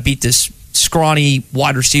 you got to beat this scrawny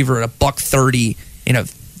wide receiver at $130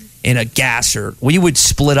 in a gasser. We would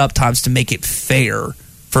split up times to make it fair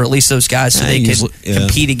for at least those guys so they could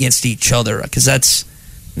compete against each other. Because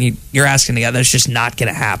you're asking a guy that's just not going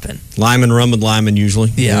to happen. Lineman run with lineman usually.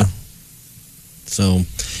 Yeah. So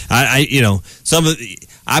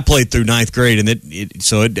I played through 9th grade, and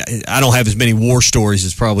I don't have as many war stories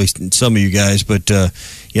as probably some of you guys, but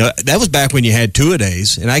that was back when you had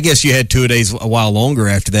two-a-days, and I guess you had two-a-days a while longer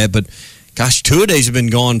after that. But gosh, two-a-days have been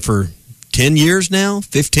gone for 10 years now,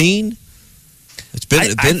 15. It's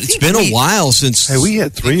been a while since. Hey, we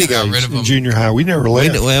had 3 of those in junior high. We never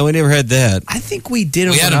left. We never had that. I think we did.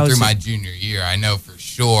 We had them through my junior year. I know for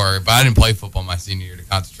sure, but I didn't play football my senior year to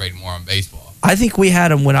concentrate more on baseball. I think we had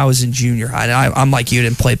them when I was in junior high. And I'm like you,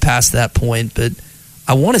 didn't play past that point, but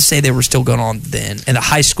I want to say they were still going on then. And the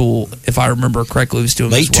high school, if I remember correctly, was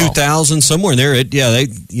doing late as well. 2000 somewhere in there. They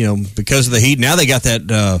because of the heat. Now they got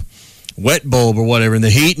that wet bulb or whatever, and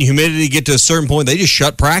the heat and humidity get to a certain point, they just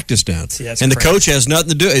shut practice down. And the coach has nothing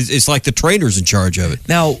to do. It's like the trainer's in charge of it.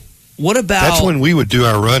 Now, what about... That's when we would do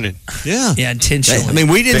our running. Yeah. Yeah, intentionally. I mean,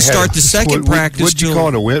 we didn't start the second practice. What'd you call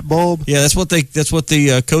it, a wet bulb? Yeah, that's what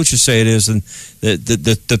the coaches say it is. And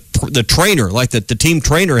the trainer, like the team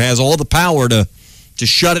trainer, has all the power to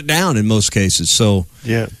shut it down in most cases. So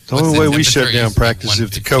yeah, the only way we shut down practice is if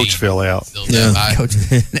the coach fell out. Yeah.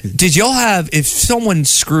 Did y'all have, if someone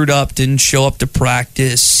screwed up, didn't show up to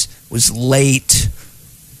practice, was late,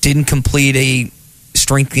 didn't complete a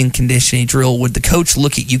strength and conditioning drill, would the coach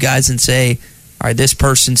look at you guys and say, all right, this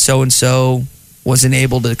person so-and-so wasn't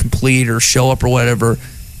able to complete or show up or whatever,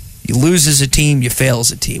 You lose as a team, you fail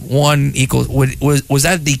as a team. One equals. Was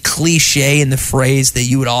that the cliche in the phrase that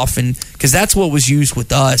you would often? Because that's what was used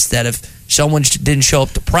with us. That if someone didn't show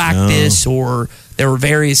up to practice, or there were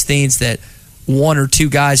various things that one or two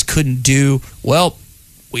guys couldn't do, well,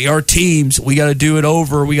 we are teams. We got to do it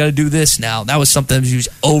over. We got to do this now. That was something that was used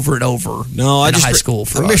over and over in high school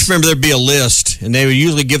for us. I just remember there'd be a list, and they would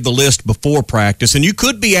usually give the list before practice, and you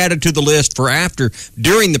could be added to the list for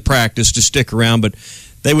during the practice to stick around, but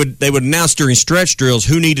they would announce during stretch drills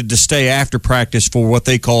who needed to stay after practice for what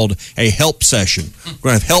they called a help session.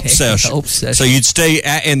 We're going to have help session. So you'd stay,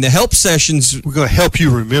 and the help sessions... We're going to help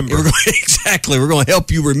you remember. Exactly. We're going to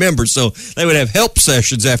help you remember. So they would have help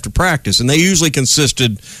sessions after practice, and they usually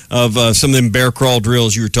consisted of some of them bear crawl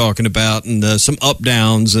drills you were talking about, and some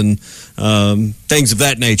up-downs and things of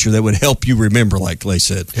that nature that would help you remember, like they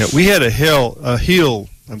said. Yeah, we had a hill...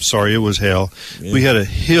 I'm sorry, it was hell. Yeah. We had a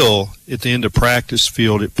hill at the end of practice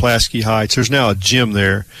field at Pulaski Heights. There's now a gym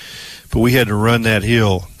there, but we had to run that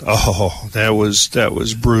hill. Oh, that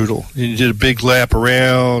was brutal. And you did a big lap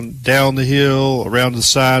around, down the hill, around the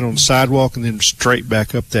side on the sidewalk, and then straight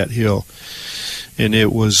back up that hill. And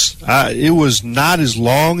it was not as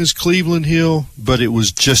long as Cleveland Hill, but it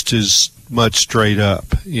was just as much straight up.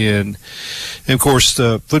 And of course,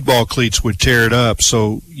 the football cleats would tear it up,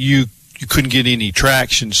 so you couldn't get any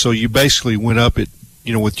traction, so you basically went up it,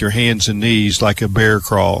 with your hands and knees like a bear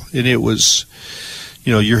crawl, and it was,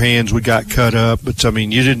 your hands would got cut up, but I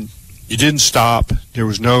mean, you didn't stop. There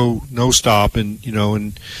was no stopping,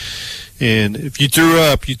 and if you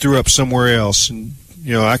threw up somewhere else, and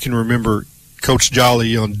I can remember Coach Jolly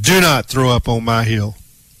yelling, "Do not throw up on my hill."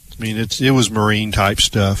 I mean, it was Marine type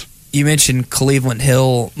stuff. You mentioned Cleveland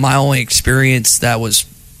Hill. My only experience that was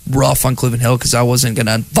rough on Cleveland Hill, because I wasn't going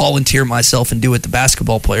to volunteer myself and do what the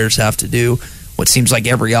basketball players have to do, what seems like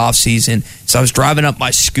every offseason. So I was driving up my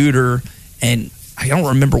scooter, and I don't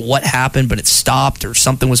remember what happened, but it stopped or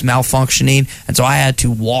something was malfunctioning, and so I had to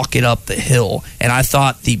walk it up the hill, and I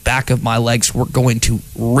thought the back of my legs were going to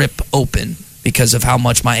rip open because of how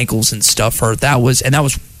much my ankles and stuff hurt. That was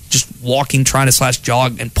just walking, trying to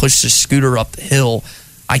jog and push the scooter up the hill.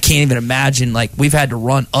 I can't even imagine, we've had to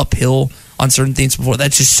run uphill on certain things before.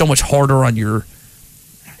 That's just so much harder on your...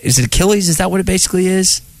 Is it Achilles? Is that what it basically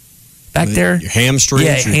is? Back there? Your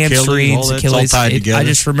hamstrings, yeah, hamstrings, Achilles. All tied together. I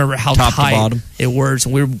just remember how tight it was.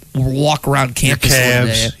 And we would walk around campus your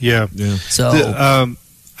calves, one day. Yeah. So...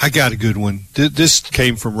 I got a good one. This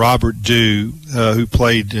came from Robert Dew, who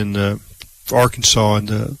played in Arkansas in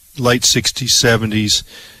the late 60s,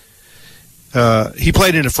 70s. He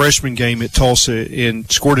played in a freshman game at Tulsa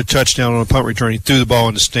and scored a touchdown on a punt return. He threw the ball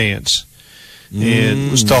in the stands.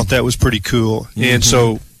 And thought that was pretty cool. And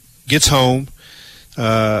so gets home.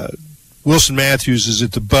 Wilson Matthews is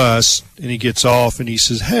at the bus, and he gets off, and he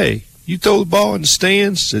says, "Hey, you throw the ball in the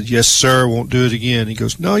stands?" I said, "Yes, sir, won't do it again." He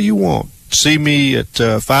goes, "No, you won't. See me at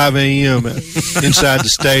 5 a.m. inside the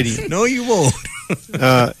stadium." No, you won't.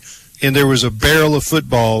 And there was a barrel of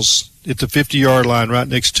footballs at the 50-yard line right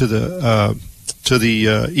next to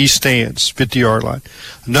the east stands, 50-yard line.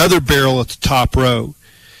 Another barrel at the top row.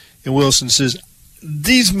 And Wilson says,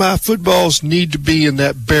 "These my footballs need to be in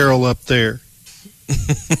that barrel up there."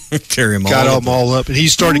 Carry them all. Got them all up, and he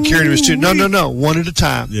started carrying them too. No, one at a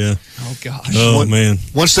time. Yeah. Oh gosh. Oh man.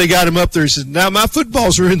 Once they got him up there, he said, "Now my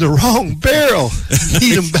footballs are in the wrong barrel.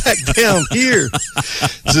 Need them back down here."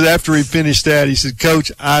 So after he finished that, he said,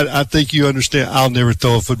 "Coach, I think you understand. I'll never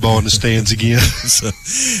throw a football in the stands again."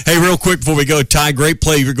 Hey, real quick before we go, Ty, great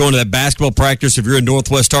play. If you're going to that basketball practice, if you're in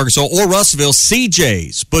Northwest Arkansas or Russellville,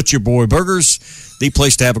 CJ's Butcher Boy Burgers, the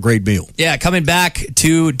place to have a great meal. Yeah, coming back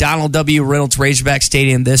to Donald W. Reynolds Razorback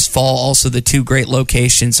Stadium this fall. Also, the two great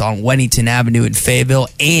locations on Weddington Avenue in Fayetteville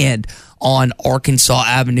and on Arkansas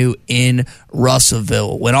Avenue in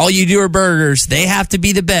Russellville. When all you do are burgers, they have to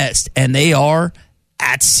be the best, and they are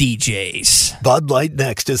at CJ's. Bud Light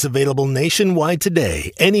Next is available nationwide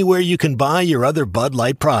today, anywhere you can buy your other Bud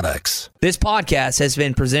Light products. This podcast has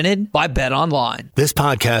been presented by BetOnline. This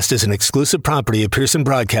podcast is an exclusive property of Pearson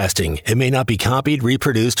Broadcasting. It may not be copied,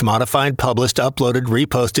 reproduced, modified, published, uploaded,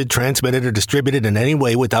 reposted, transmitted, or distributed in any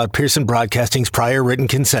way without Pearson Broadcasting's prior written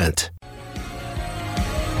consent.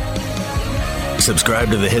 Subscribe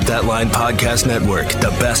to the Hit That Line Podcast Network, the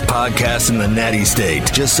best podcast in the Natty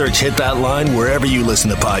State. Just search Hit That Line wherever you listen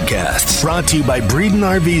to podcasts. Brought to you by Breeden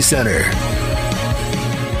RV Center.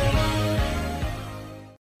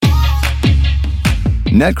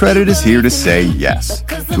 NetCredit is here to say yes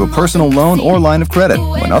to a personal loan or line of credit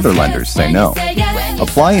when other lenders say no.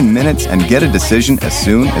 Apply in minutes and get a decision as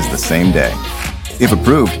soon as the same day. If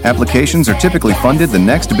approved, applications are typically funded the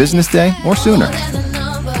next business day or sooner.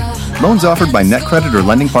 Loans offered by NetCredit or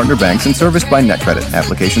lending partner banks and serviced by NetCredit.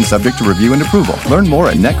 Application subject to review and approval. Learn more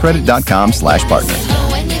at netcredit.com/partner.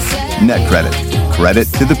 NetCredit. Credit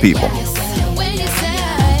to the people.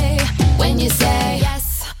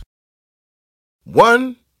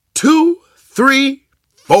 1, 2, 3,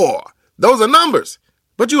 4. Those are numbers.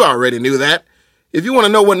 But you already knew that. If you want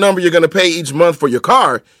to know what number you're going to pay each month for your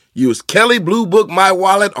car, use Kelley Blue Book My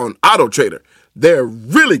Wallet on AutoTrader. They're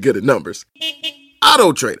really good at numbers.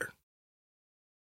 AutoTrader.